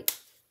I might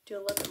do a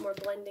little bit more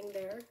blending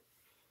there.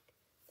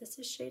 This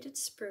is shaded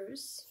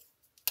spruce.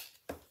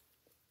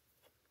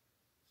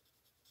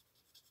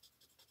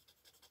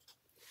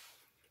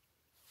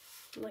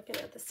 I'm looking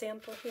at the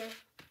sample here.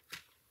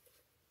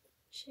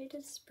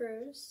 Shaded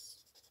spruce,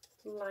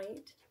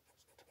 light,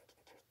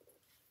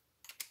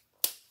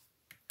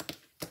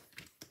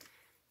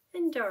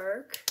 and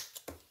dark.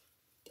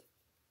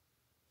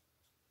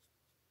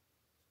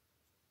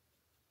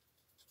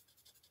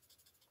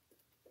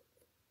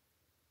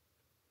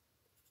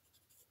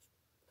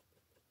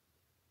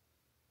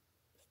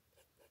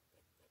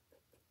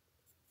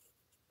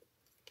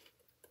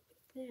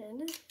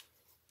 Then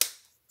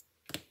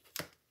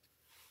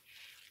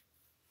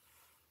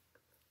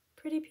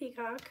Pretty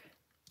Peacock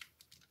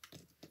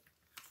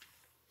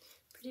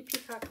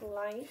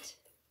light,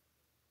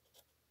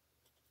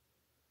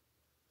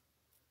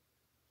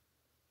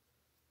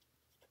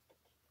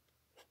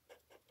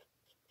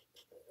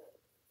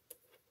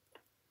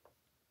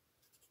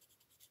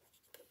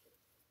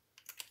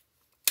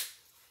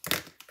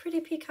 Pretty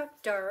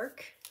Peacock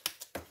dark.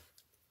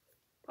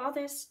 All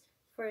this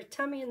for a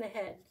tummy and the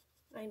head.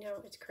 I know,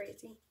 it's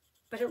crazy,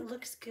 but it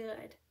looks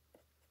good.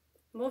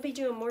 We'll be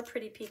doing more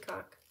Pretty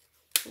Peacock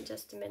in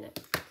just a minute.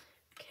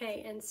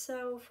 Okay, and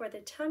so for the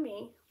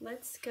tummy,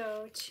 let's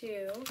go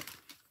to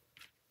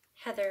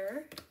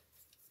Heather.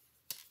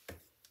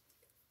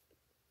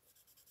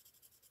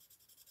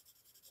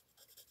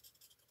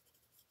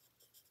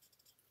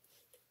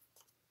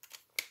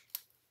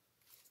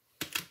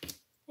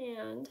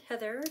 And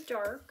Heather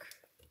dark.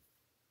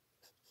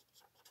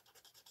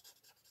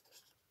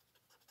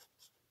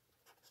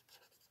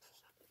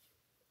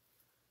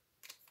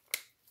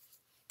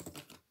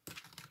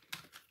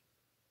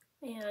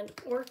 And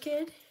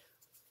Orchid.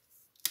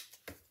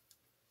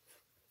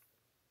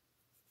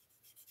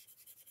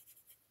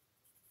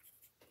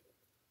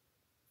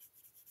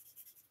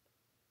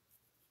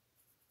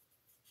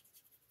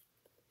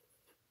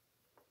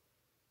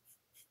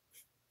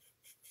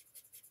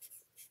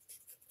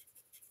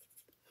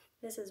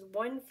 This is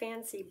One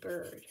Fancy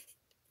Bird.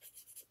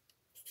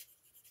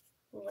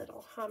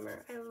 Little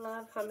Hummer. I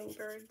love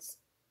hummingbirds.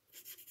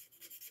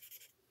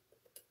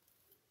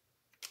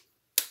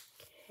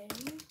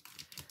 Okay.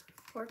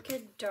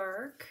 Orchid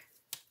dark.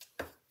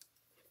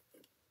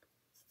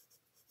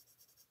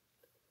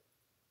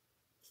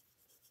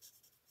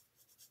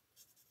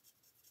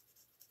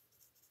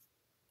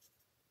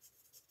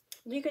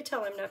 You could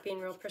tell I'm not being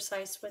real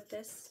precise with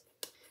this,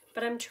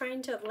 but I'm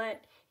trying to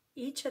let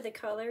each of the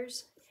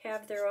colors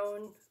have their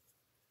own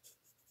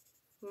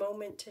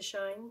moment to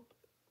shine.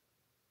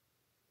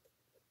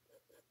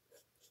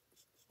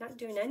 Not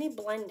doing any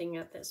blending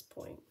at this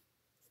point.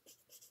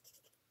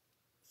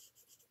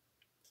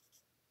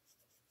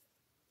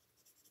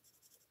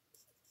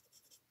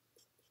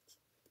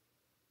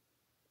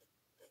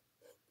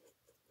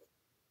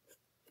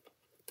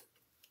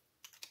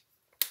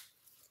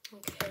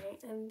 Okay,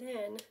 and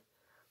then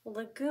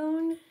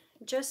Lagoon,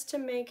 just to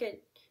make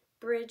it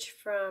bridge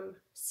from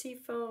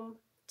Seafoam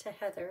to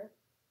Heather.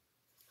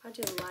 I'll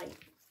do light.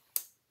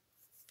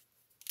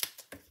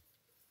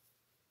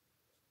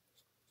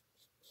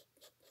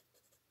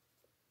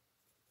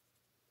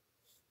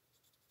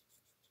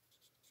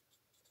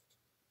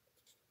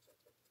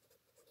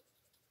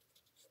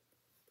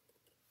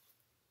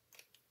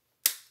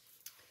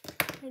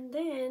 And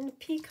then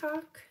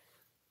peacock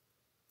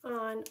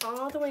on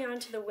all the way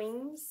onto the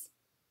wings.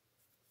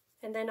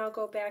 And then I'll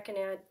go back and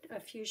add a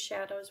few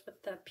shadows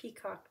with the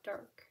peacock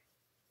dark.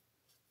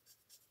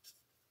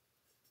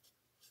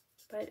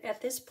 But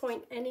at this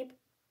point, any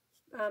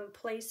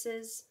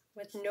places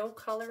with no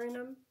color in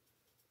them,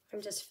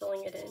 I'm just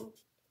filling it in.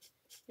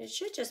 It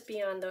should just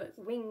be on the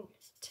wing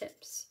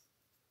tips.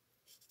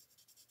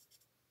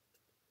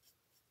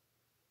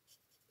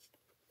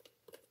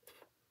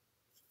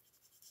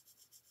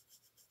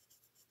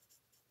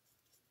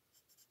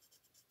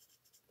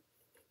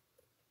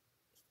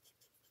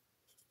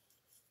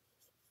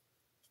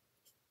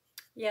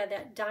 Yeah,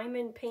 that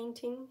diamond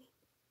painting.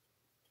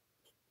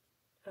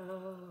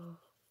 Oh,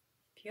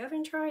 if you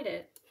haven't tried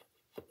it,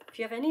 if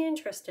you have any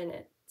interest in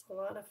it, it's a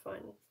lot of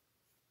fun.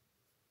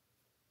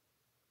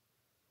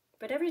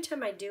 But every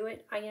time I do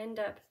it, I end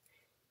up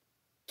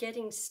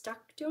getting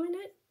stuck doing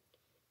it,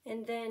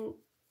 and then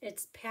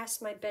it's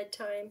past my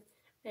bedtime,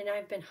 and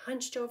I've been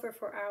hunched over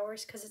for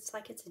hours because it's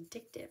like it's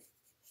addictive.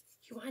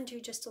 You want to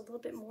do just a little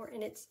bit more,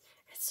 and it's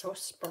so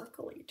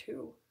sparkly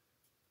too.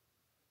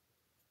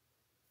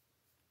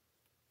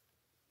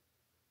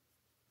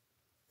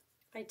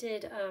 I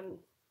did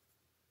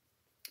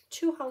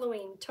 2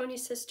 Halloween.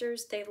 Tony's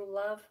sisters, they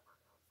love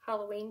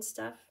Halloween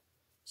stuff,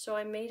 so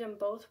I made them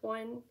both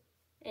one,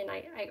 and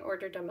I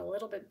ordered them a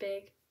little bit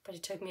big, but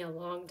it took me a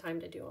long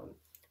time to do them.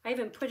 I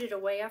even put it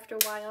away after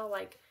a while,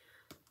 like,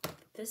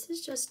 this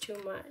is just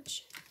too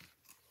much.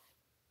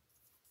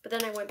 But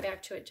then I went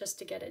back to it just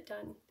to get it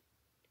done,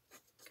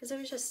 because it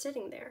was just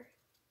sitting there.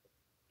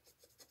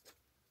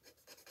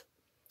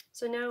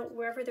 So now,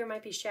 wherever there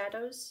might be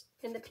shadows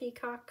in the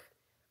peacock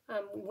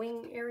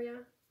wing area,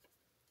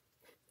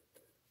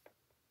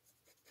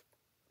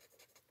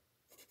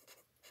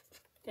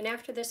 and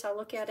after this I'll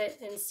look at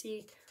it and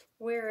see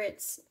where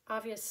it's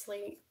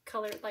obviously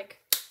colored,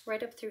 like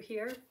right up through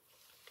here.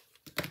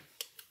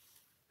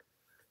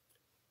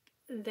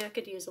 That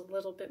could use a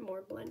little bit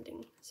more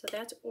blending. So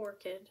that's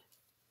orchid.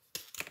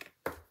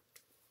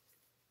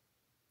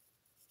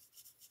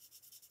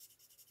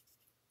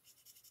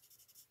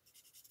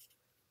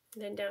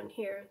 And then down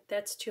here,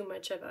 that's too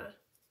much of a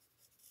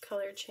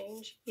color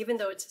change, even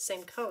though it's the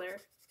same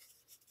color,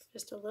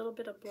 just a little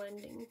bit of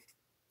blending.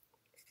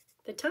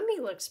 The tummy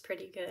looks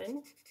pretty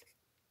good.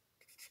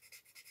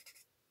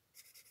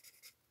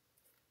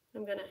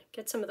 I'm gonna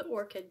get some of the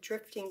orchid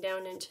drifting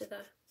down into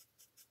the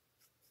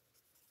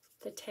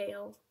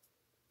tail.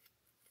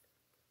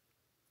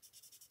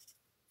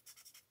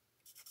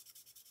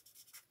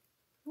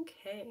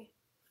 Okay.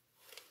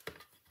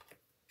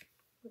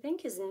 I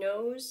think his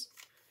nose,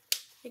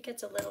 it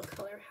gets a little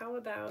color. How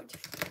about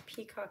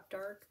peacock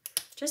dark?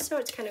 Just so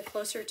it's kind of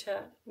closer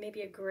to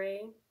maybe a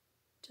gray,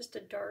 just a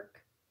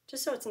dark,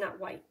 just so it's not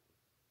white.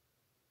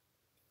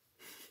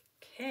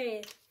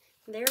 Okay,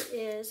 there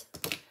is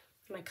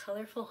my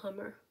colorful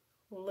hummer.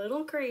 A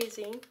little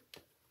crazy.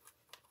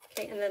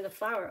 Okay, and then the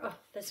flower. Oh,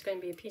 that's going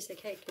to be a piece of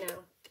cake now.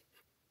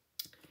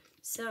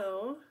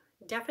 So,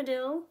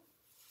 daffodil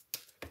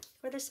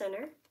for the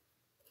center.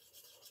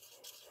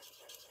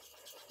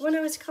 When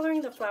I was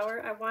coloring the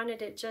flower, I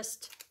wanted it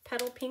just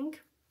petal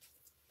pink,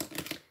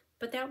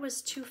 but that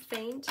was too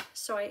faint,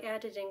 so I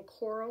added in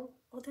coral.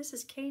 Oh, this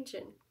is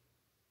Cajun.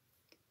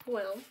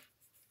 Well,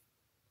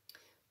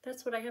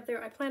 that's what I have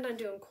there. I planned on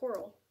doing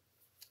coral.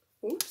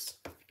 Oops.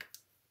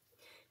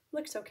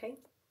 Looks okay.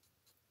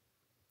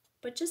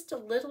 But just a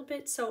little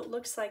bit, so it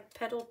looks like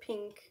petal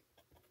pink,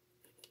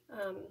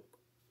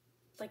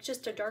 like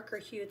just a darker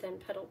hue than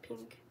petal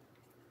pink.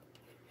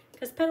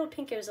 Because petal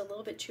pink is a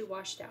little bit too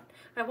washed out.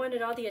 I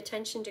wanted all the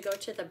attention to go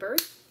to the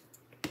bird,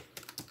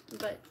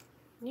 but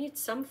need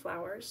some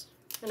flowers.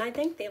 And I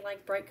think they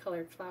like bright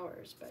colored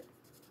flowers, but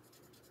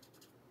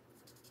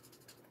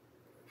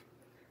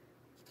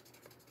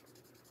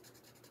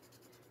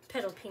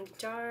petal pink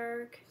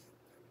dark.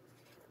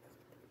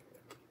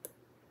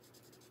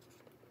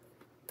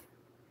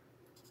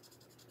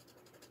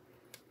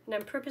 And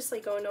I'm purposely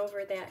going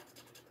over that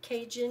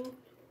Cajun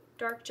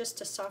dark just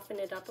to soften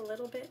it up a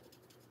little bit.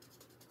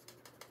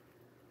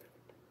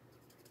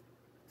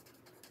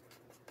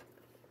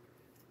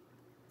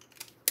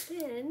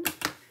 Then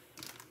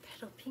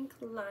petal pink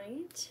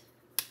light,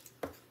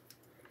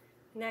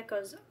 and that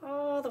goes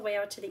all the way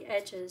out to the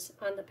edges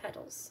on the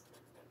petals.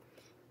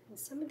 And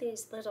some of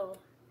these little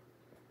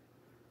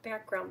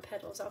background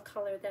petals, I'll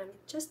color them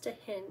just a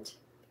hint,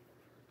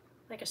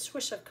 like a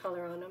swish of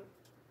color on them.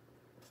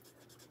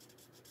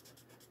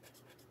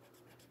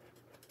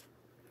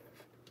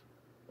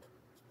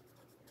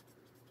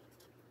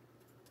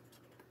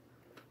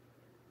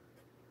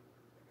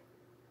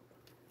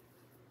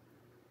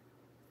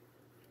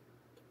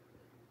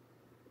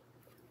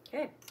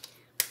 Okay,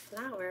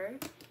 flower,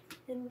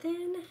 and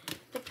then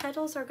the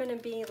petals are going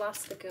to be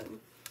Lost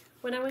Lagoon.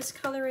 When I was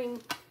coloring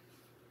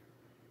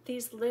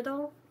these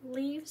little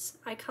leaves,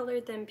 I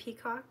colored them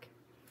peacock,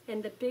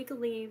 and the big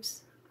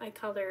leaves I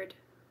colored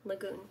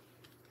lagoon.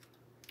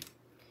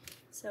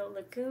 So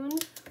lagoon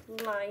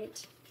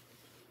light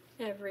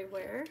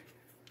everywhere.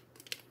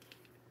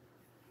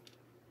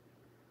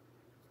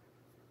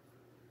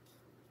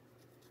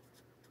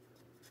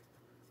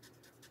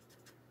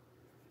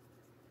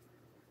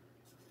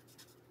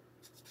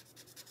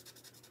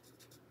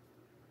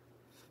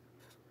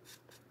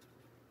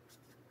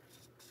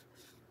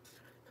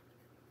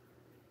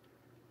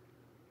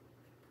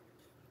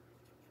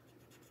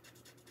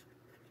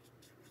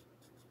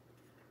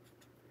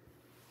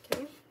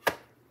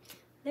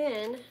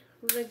 Then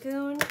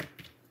Lagoon,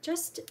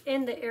 just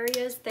in the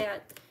areas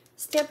that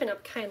Stampin'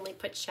 Up! Kindly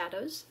put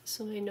shadows,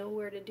 so I know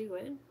where to do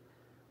it.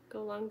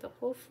 Go along the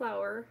whole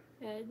flower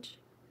edge.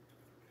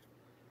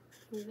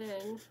 And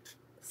then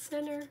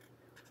center,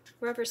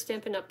 wherever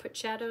Stampin' Up! Put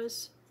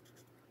shadows,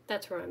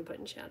 that's where I'm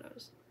putting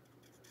shadows.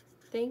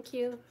 Thank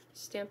you,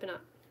 Stampin'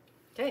 Up!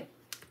 Okay,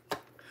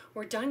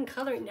 we're done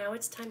coloring. Now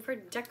it's time for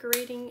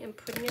decorating and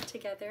putting it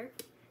together.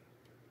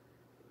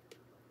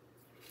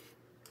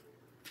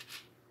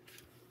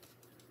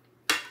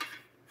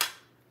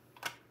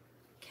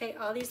 Okay,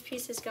 all these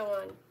pieces go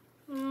on.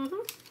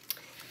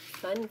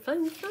 Fun,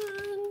 fun,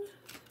 fun.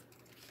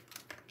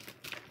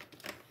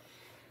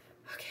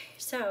 Okay,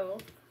 so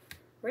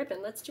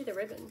ribbon, let's do the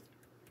ribbon.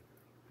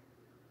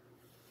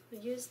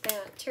 We'll use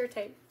that tear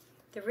tape.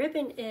 The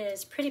ribbon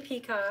is Pretty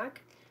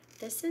Peacock.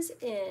 This is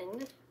in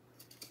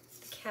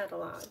the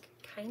catalog.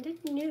 Kind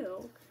of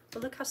new,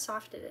 but look how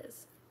soft it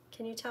is.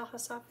 Can you tell how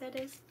soft that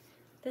is?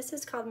 This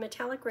is called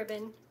Metallic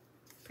Ribbon,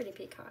 Pretty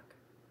Peacock.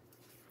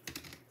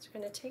 So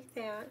we're going to take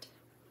that.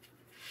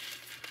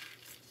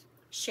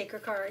 Shaker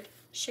card,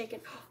 shake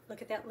it. Oh,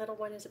 look at that little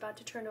one is about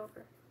to turn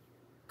over.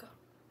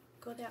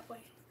 Go that way.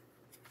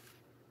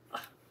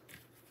 Oh,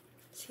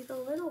 see the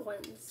little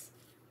ones.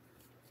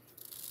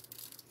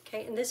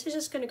 Okay, and this is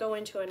just going to go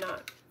into a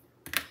knot.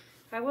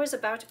 I was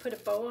about to put a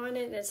bow on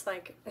it, and it's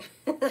like,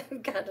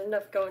 I've got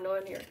enough going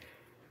on here.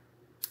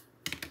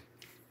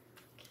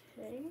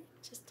 Okay,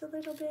 just a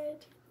little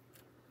bit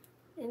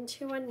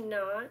into a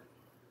knot.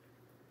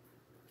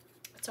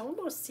 It's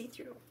almost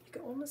see-through. You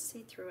can almost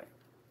see through it.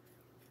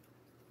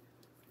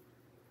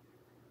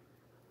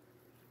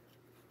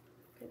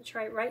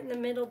 Try it right in the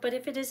middle, but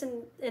if it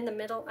isn't in the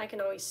middle, I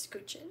can always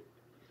scooch it.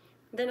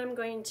 Then I'm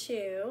going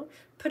to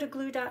put a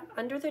glue dot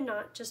under the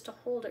knot just to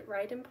hold it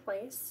right in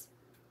place,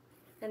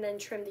 and then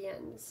trim the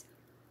ends.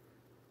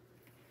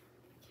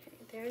 Okay,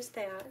 there's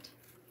that.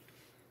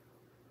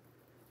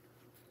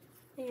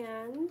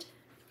 And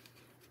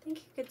I think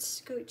you could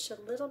scooch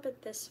a little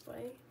bit this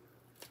way.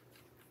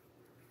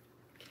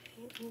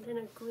 Okay, and then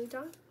a glue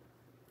dot.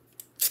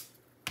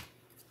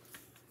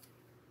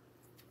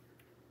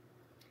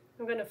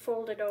 I'm going to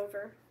fold it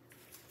over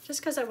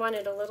just because I want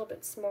it a little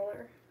bit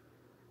smaller.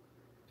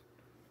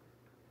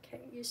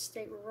 Okay, you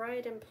stay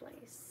right in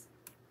place.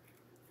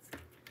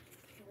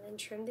 And then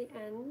trim the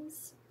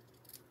ends.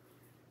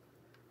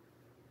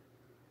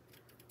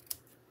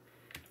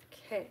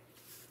 Okay,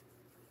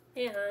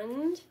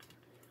 and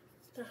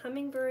the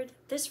hummingbird,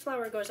 this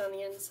flower goes on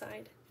the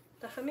inside.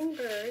 The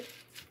hummingbird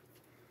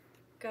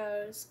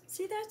goes,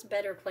 see, that's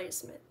better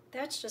placement.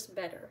 That's just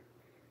better.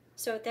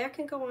 So that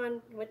can go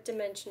on with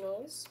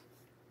dimensionals.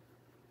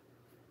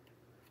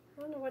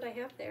 I don't know what I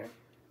have there.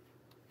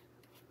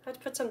 I have to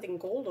put something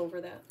gold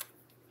over that.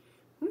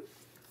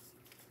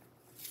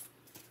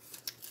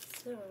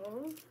 So,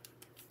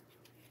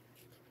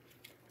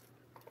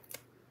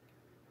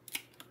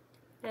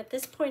 at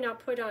this point I'll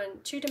put on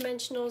 2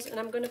 dimensionals, and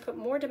I'm going to put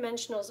more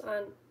dimensionals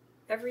on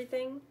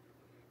everything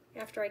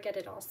after I get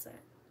it all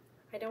set.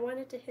 I don't want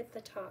it to hit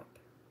the top.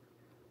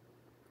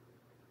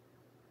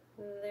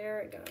 There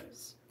it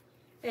goes.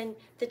 And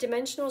the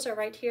dimensionals are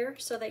right here,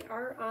 so they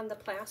are on the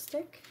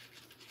plastic,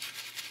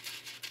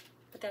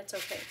 but that's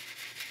okay.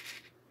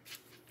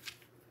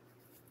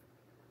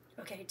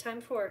 Okay,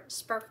 time for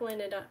sparkling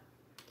it up.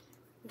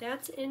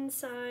 That's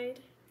inside.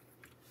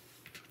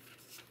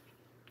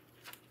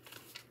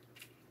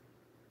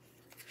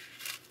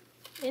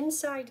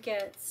 Inside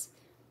gets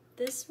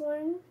this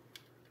one,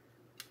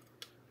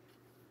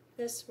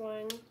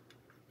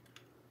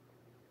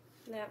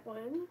 that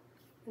one,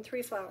 and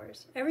 3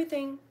 flowers.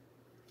 Everything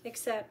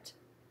except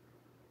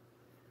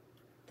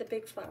the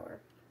big flower.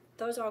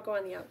 Those all go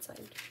on the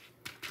outside.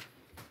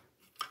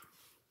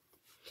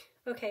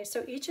 Okay,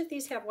 so each of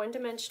these have 1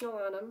 dimensional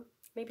on them,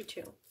 maybe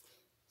 2.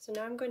 So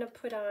now I'm going to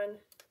put on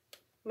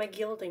my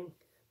gilding,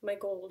 my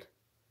gold.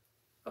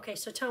 Okay,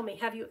 so tell me,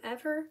 have you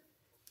ever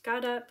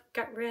got up,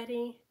 got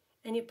ready,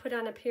 and you put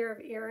on a pair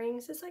of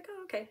earrings? It's like,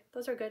 oh, okay,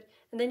 those are good.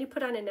 And then you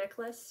put on a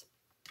necklace,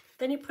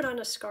 then you put on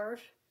a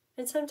scarf,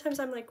 and sometimes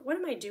I'm like, what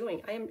am I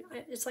doing?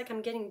 It's like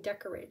I'm getting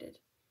decorated.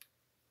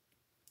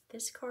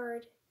 This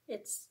card,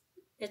 it's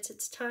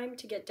time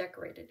to get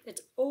decorated.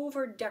 It's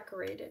over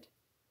decorated.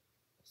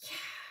 Yeah.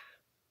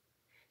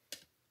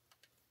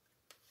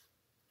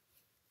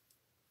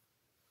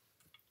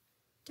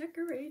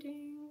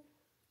 Decorating.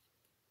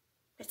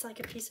 It's like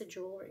a piece of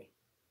jewelry.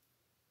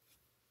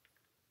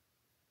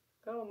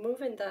 Oh,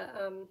 moving the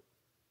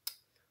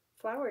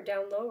flower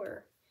down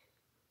lower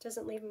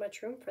doesn't leave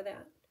much room for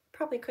that.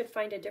 Probably could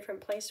find a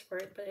different place for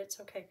it, but it's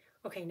okay.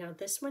 Okay, now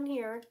this one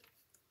here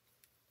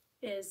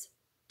is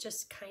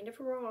just kind of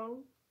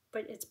wrong,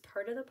 but it's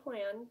part of the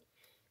plan.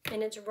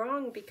 And it's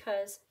wrong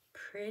because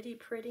pretty,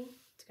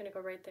 it's gonna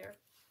go right there.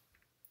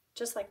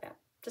 Just like that.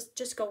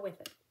 Just go with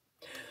it.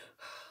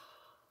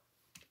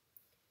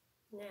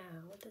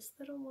 Now, this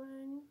little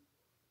one,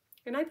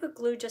 and I put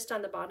glue just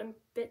on the bottom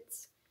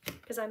bits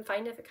because I'm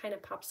fine if it kind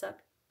of pops up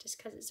just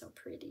because it's so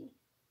pretty.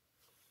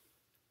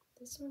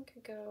 This one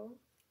could go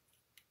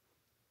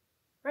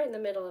right in the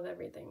middle of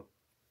everything.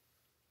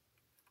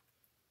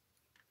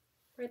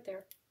 Right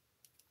there.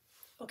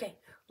 Okay,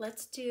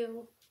 let's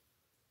do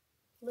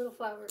little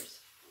flowers.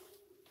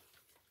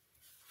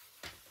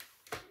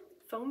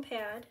 Foam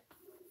pad,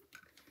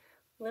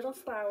 little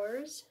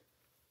flowers,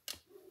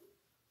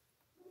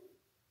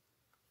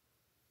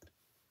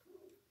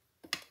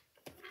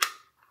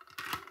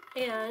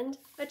 and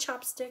a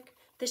chopstick.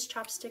 This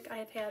chopstick I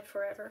have had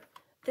forever.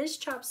 This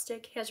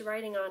chopstick has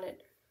writing on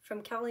it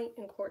from Kelly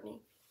and Courtney,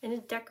 and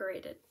it's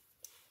decorated.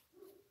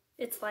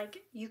 It's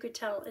like you could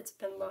tell it's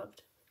been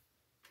loved.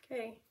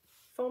 Okay,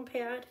 foam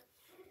pad,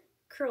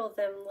 curl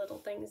them little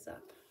things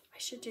up. I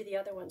should do the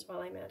other ones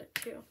while I'm at it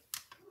too.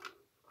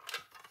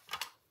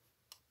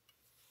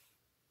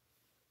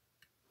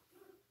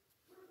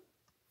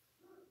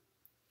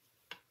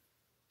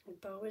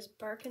 Bo is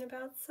barking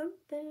about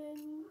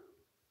something.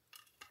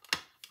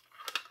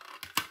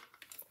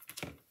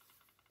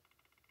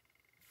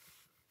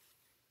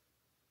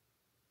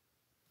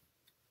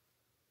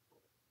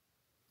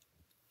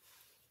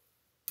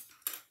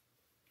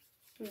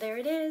 There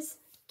it is.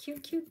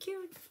 Cute, cute,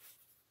 cute.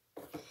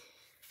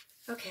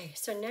 Okay,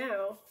 so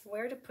now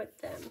where to put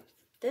them?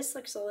 This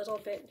looks a little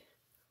bit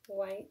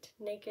white,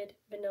 naked,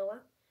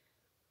 vanilla.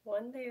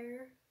 One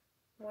there,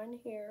 one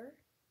here,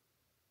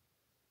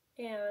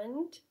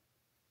 and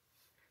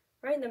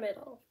right in the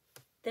middle.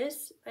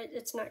 This,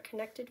 it's not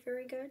connected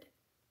very good.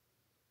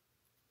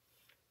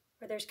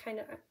 Or there's kind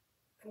of,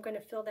 I'm going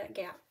to fill that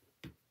gap.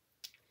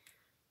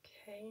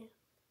 Okay.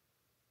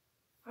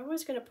 I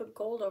was going to put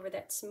gold over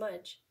that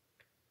smudge.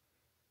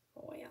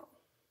 Oh well.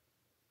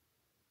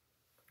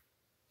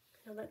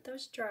 I'm going to let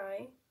those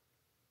dry.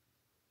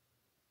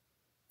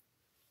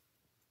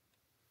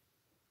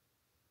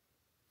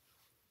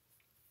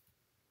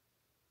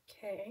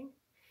 Okay.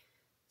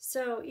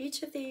 So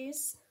each of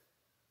these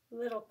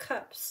little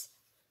cup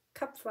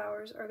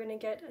flowers are going to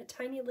get a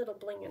tiny little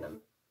bling in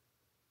them.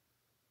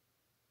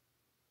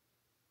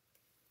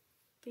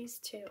 These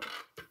two.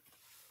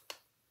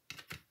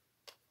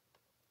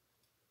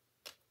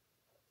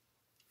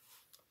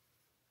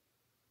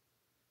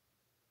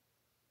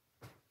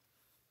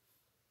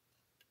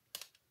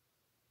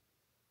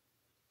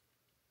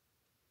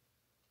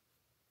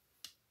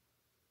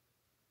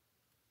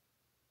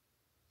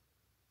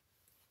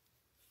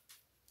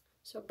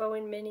 So Bo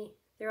and Minnie,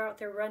 they're out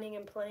there running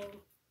and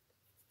playing.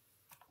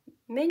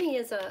 Minnie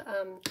is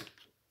a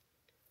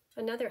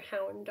another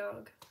hound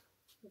dog.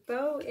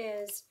 Bo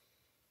is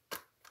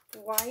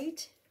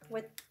white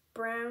with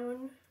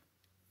brown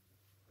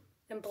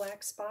and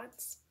black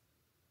spots,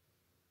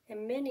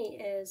 and Minnie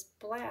is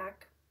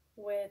black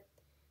with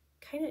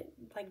kind of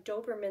like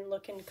Doberman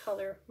looking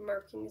color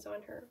markings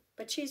on her.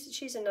 But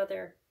she's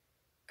another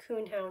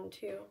coon hound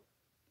too.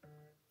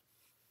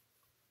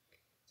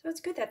 So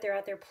it's good that they're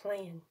out there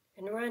playing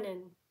and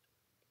running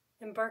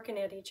and barking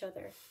at each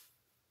other.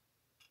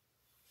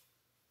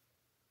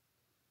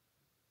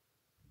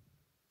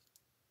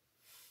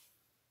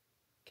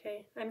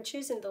 Okay, I'm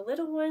choosing the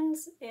little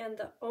ones and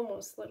the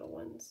almost little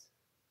ones.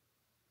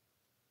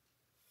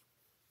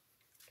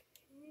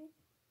 Okay.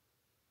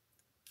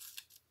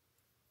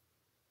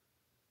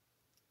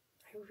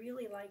 I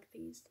really like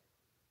these.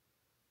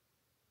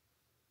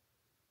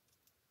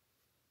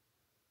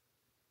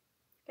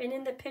 And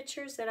in the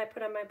pictures that I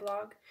put on my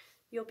blog,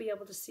 you'll be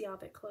able to see all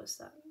that close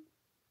up.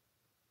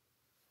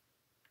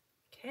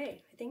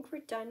 Okay, I think we're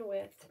done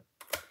with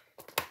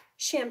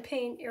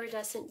champagne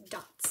iridescent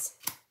dots.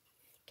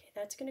 Okay,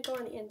 that's going to go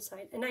on the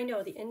inside. And I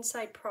know the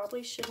inside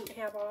probably shouldn't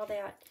have all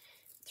that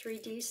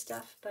 3D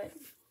stuff, but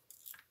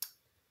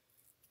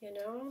you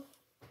know.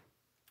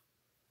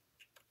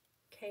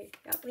 Okay,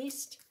 at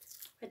least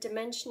a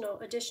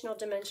additional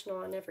dimensional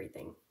on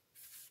everything.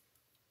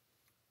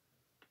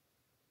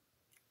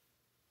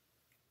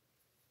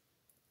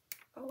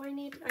 Oh, I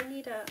need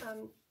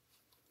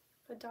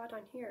a dot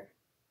on here.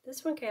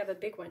 This one can have a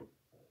big one.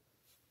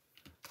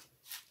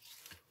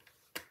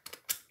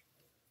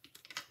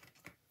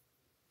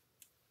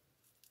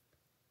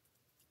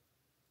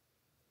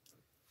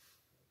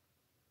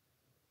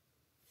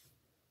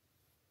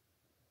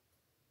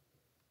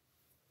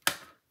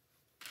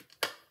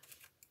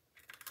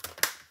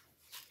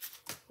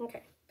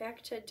 Okay,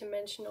 back to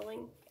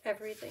dimensionaling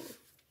everything.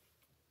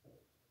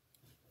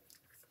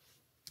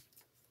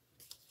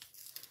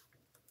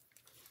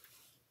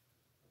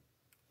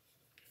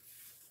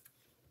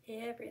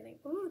 Everything.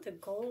 Ooh, the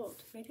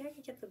gold. Maybe I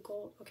could get the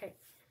gold. Okay,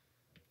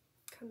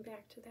 come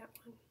back to that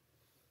one.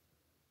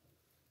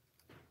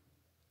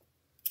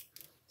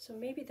 So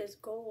maybe this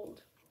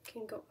gold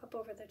can go up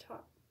over the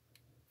top.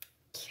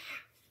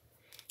 Yeah,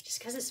 just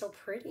because it's so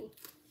pretty.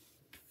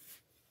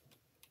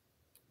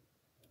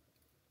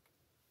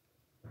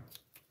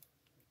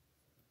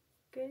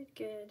 Good,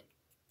 good.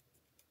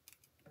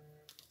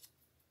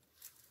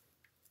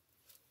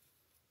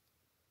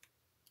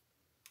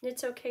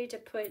 It's okay to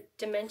put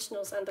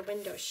dimensionals on the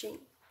window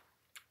sheet.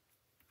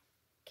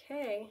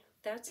 Okay,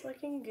 that's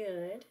looking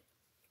good.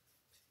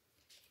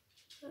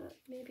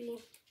 Maybe,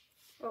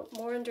 oh,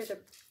 more under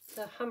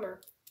the Hummer.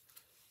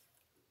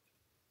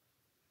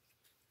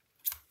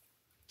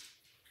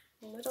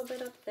 A little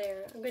bit up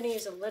there. I'm going to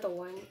use a little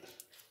one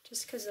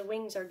just because the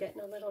wings are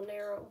getting a little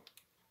narrow.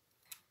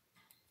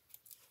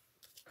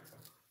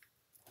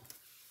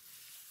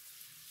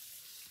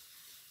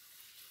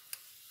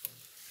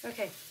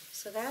 Okay,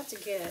 so that's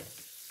good.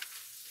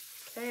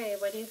 Okay,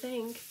 what do you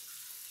think?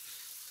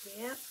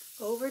 Yep,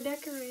 over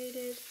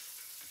decorated.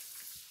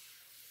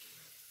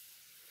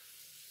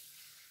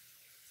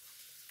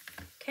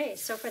 Okay,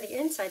 so for the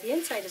inside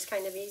is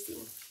kind of easy.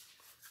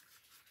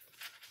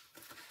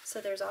 So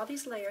there's all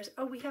these layers.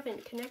 Oh, we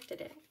haven't connected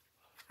it.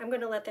 I'm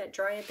going to let that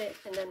dry a bit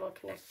and then we'll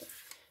connect it.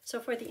 So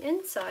for the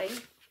inside,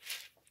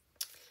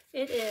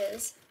 it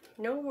is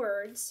no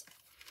words,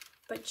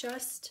 but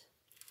just,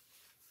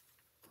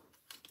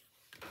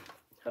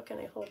 how can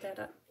I hold that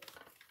up?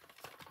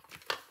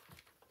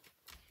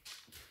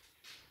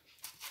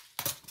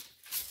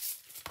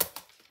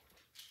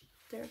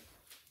 There.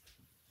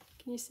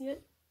 Can you see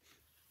it?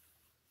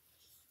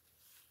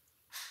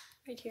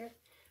 Right here.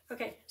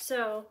 Okay,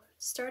 so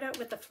start out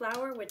with the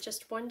flower with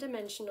just one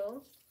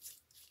dimensional.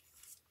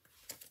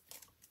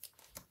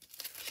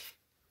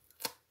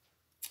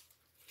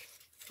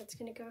 That's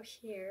going to go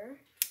here.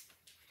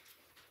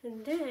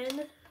 And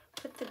then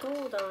put the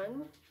gold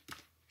on.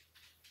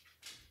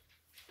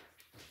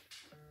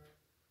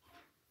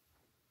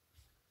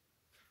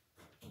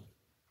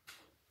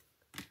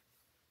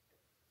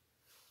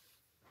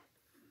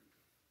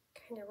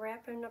 Kind of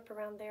wrapping up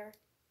around there.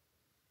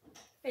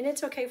 And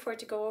it's okay for it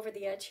to go over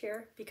the edge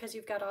here because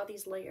you've got all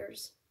these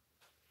layers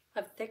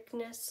of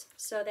thickness,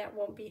 so that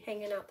won't be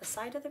hanging out the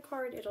side of the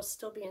card, it'll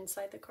still be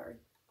inside the card.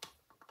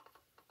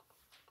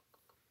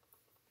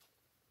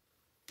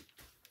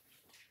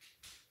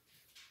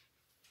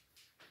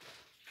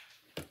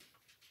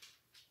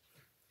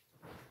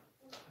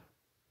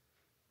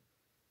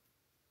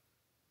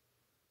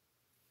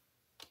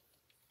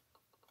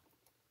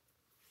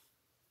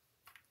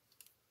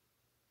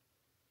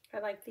 I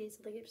like these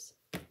leaves.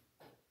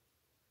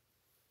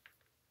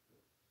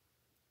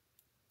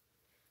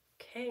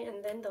 Okay,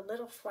 and then the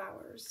little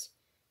flowers.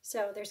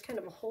 So there's kind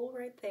of a hole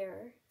right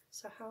there.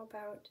 So how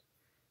about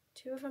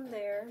 2 of them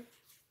there?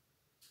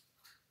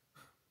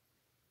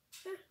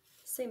 Yeah,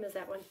 same as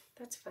that one.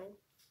 That's fine.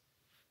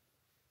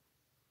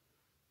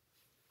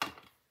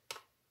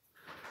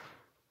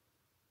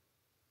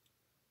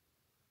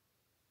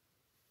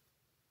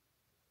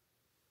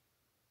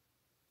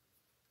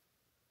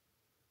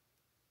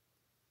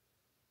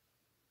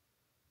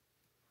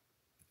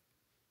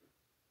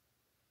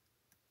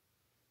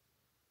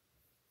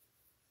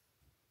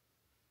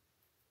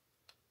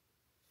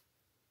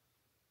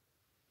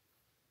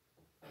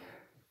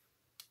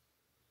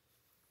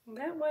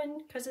 That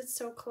one, because it's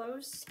so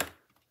close,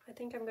 I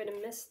think I'm going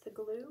to miss the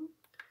glue.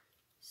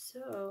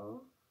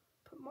 So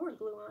put more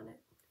glue on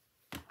it.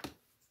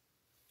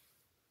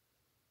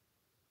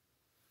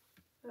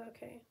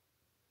 Okay.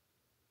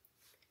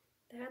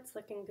 That's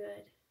looking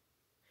good.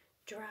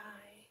 Dry.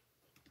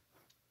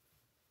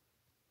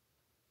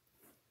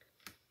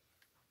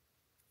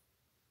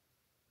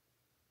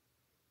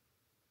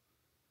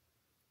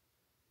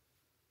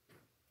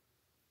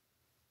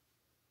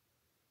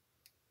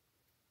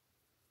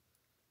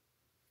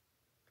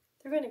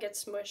 They're going to get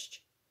smushed.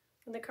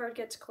 When the card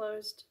gets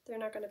closed, they're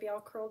not going to be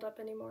all curled up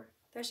anymore.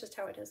 That's just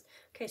how it is.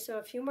 Okay, so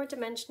a few more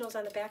dimensionals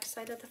on the back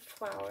side of the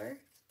flower.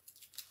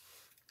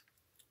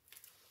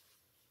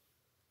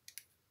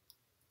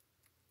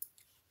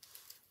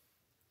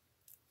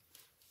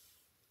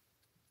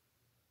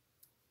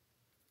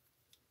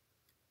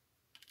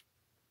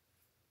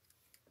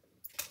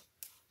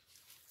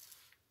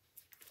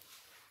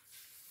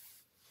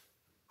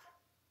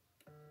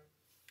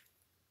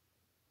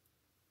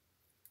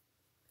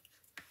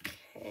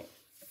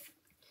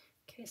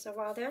 Okay, so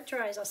while that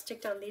dries, I'll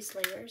stick down these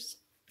layers.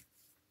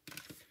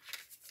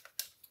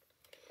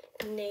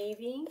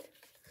 Navy.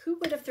 Who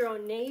would have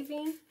thrown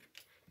navy,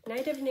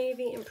 Night of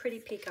Navy, and Pretty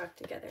Peacock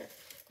together?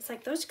 It's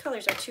like those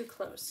colors are too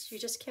close. You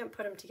just can't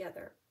put them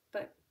together.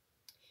 But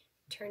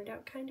it turned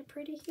out kind of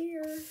pretty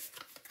here.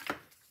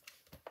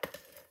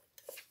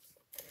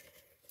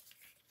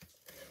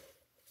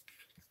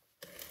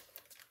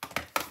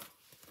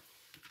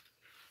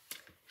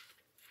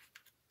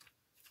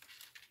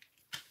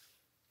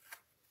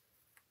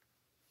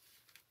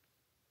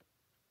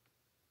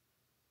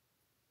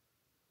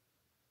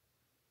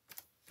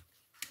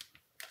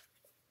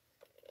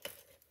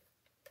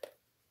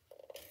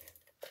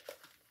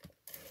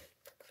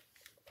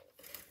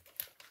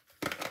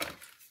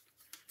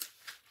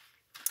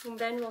 And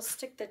then we'll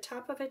stick the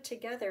top of it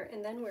together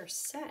and then we're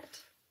set.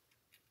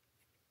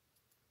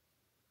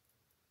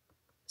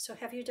 So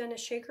have you done a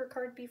shaker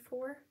card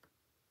before?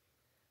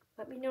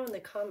 Let me know in the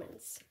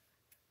comments.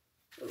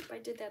 Oop, I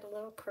did that a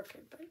little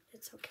crooked, but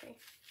it's okay.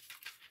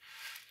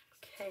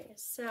 Okay,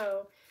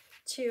 so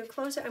to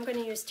close it, I'm going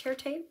to use tear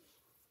tape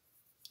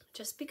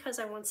just because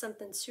I want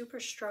something super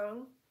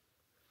strong.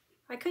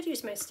 I could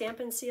use my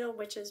Stampin' Seal,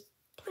 which is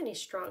plenty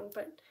strong,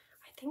 but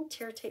I think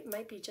tear tape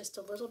might be just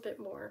a little bit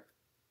more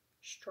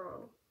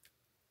strong.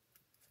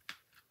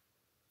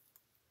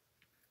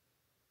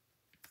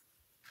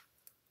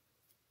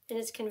 and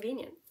it's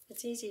convenient.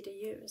 It's easy to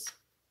use.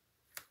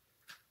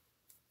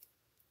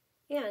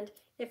 And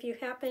if you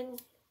happen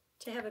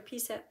to have a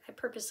piece that I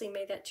purposely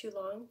made that too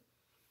long,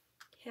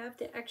 have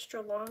the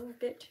extra long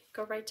bit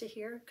go right to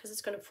here because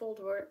it's going to fold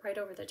right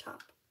over the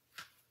top.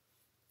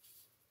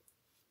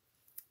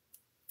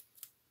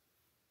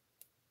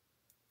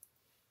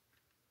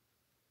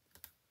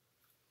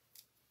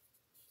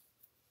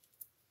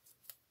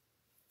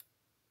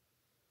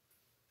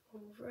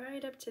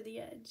 Right up to the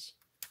edge.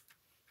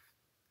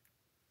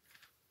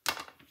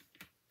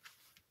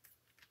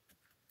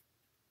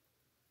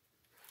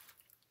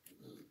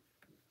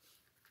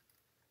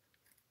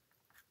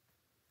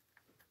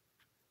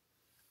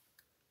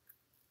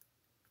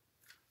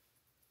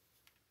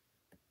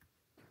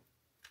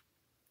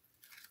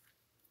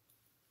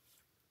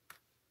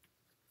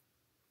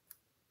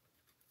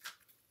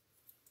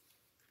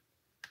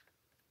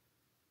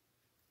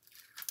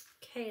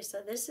 Okay,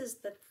 so this is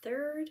the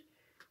third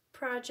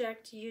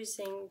project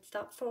using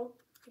thoughtful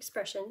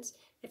expressions.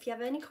 If you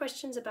have any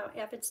questions about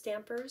Avid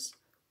Stampers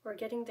or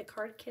getting the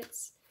card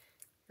kits,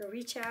 or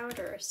reach out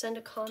or send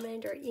a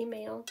comment or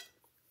email.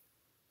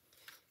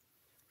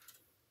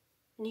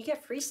 And you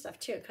get free stuff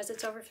too, because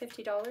it's over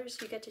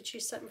 $50. You get to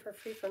choose something for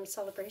free from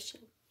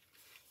Celebration.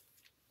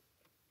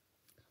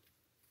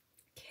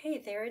 Okay,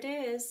 there it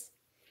is.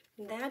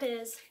 And that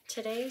is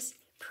today's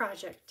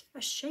project,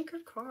 a shaker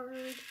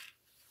card.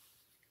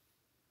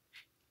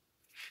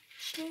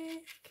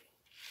 Shake.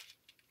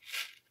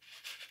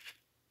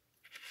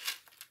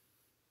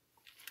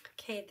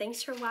 Okay,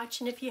 thanks for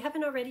watching. If you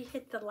haven't already,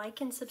 hit the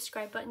like and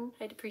subscribe button.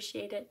 I'd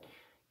appreciate it.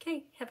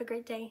 Okay, have a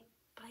great day.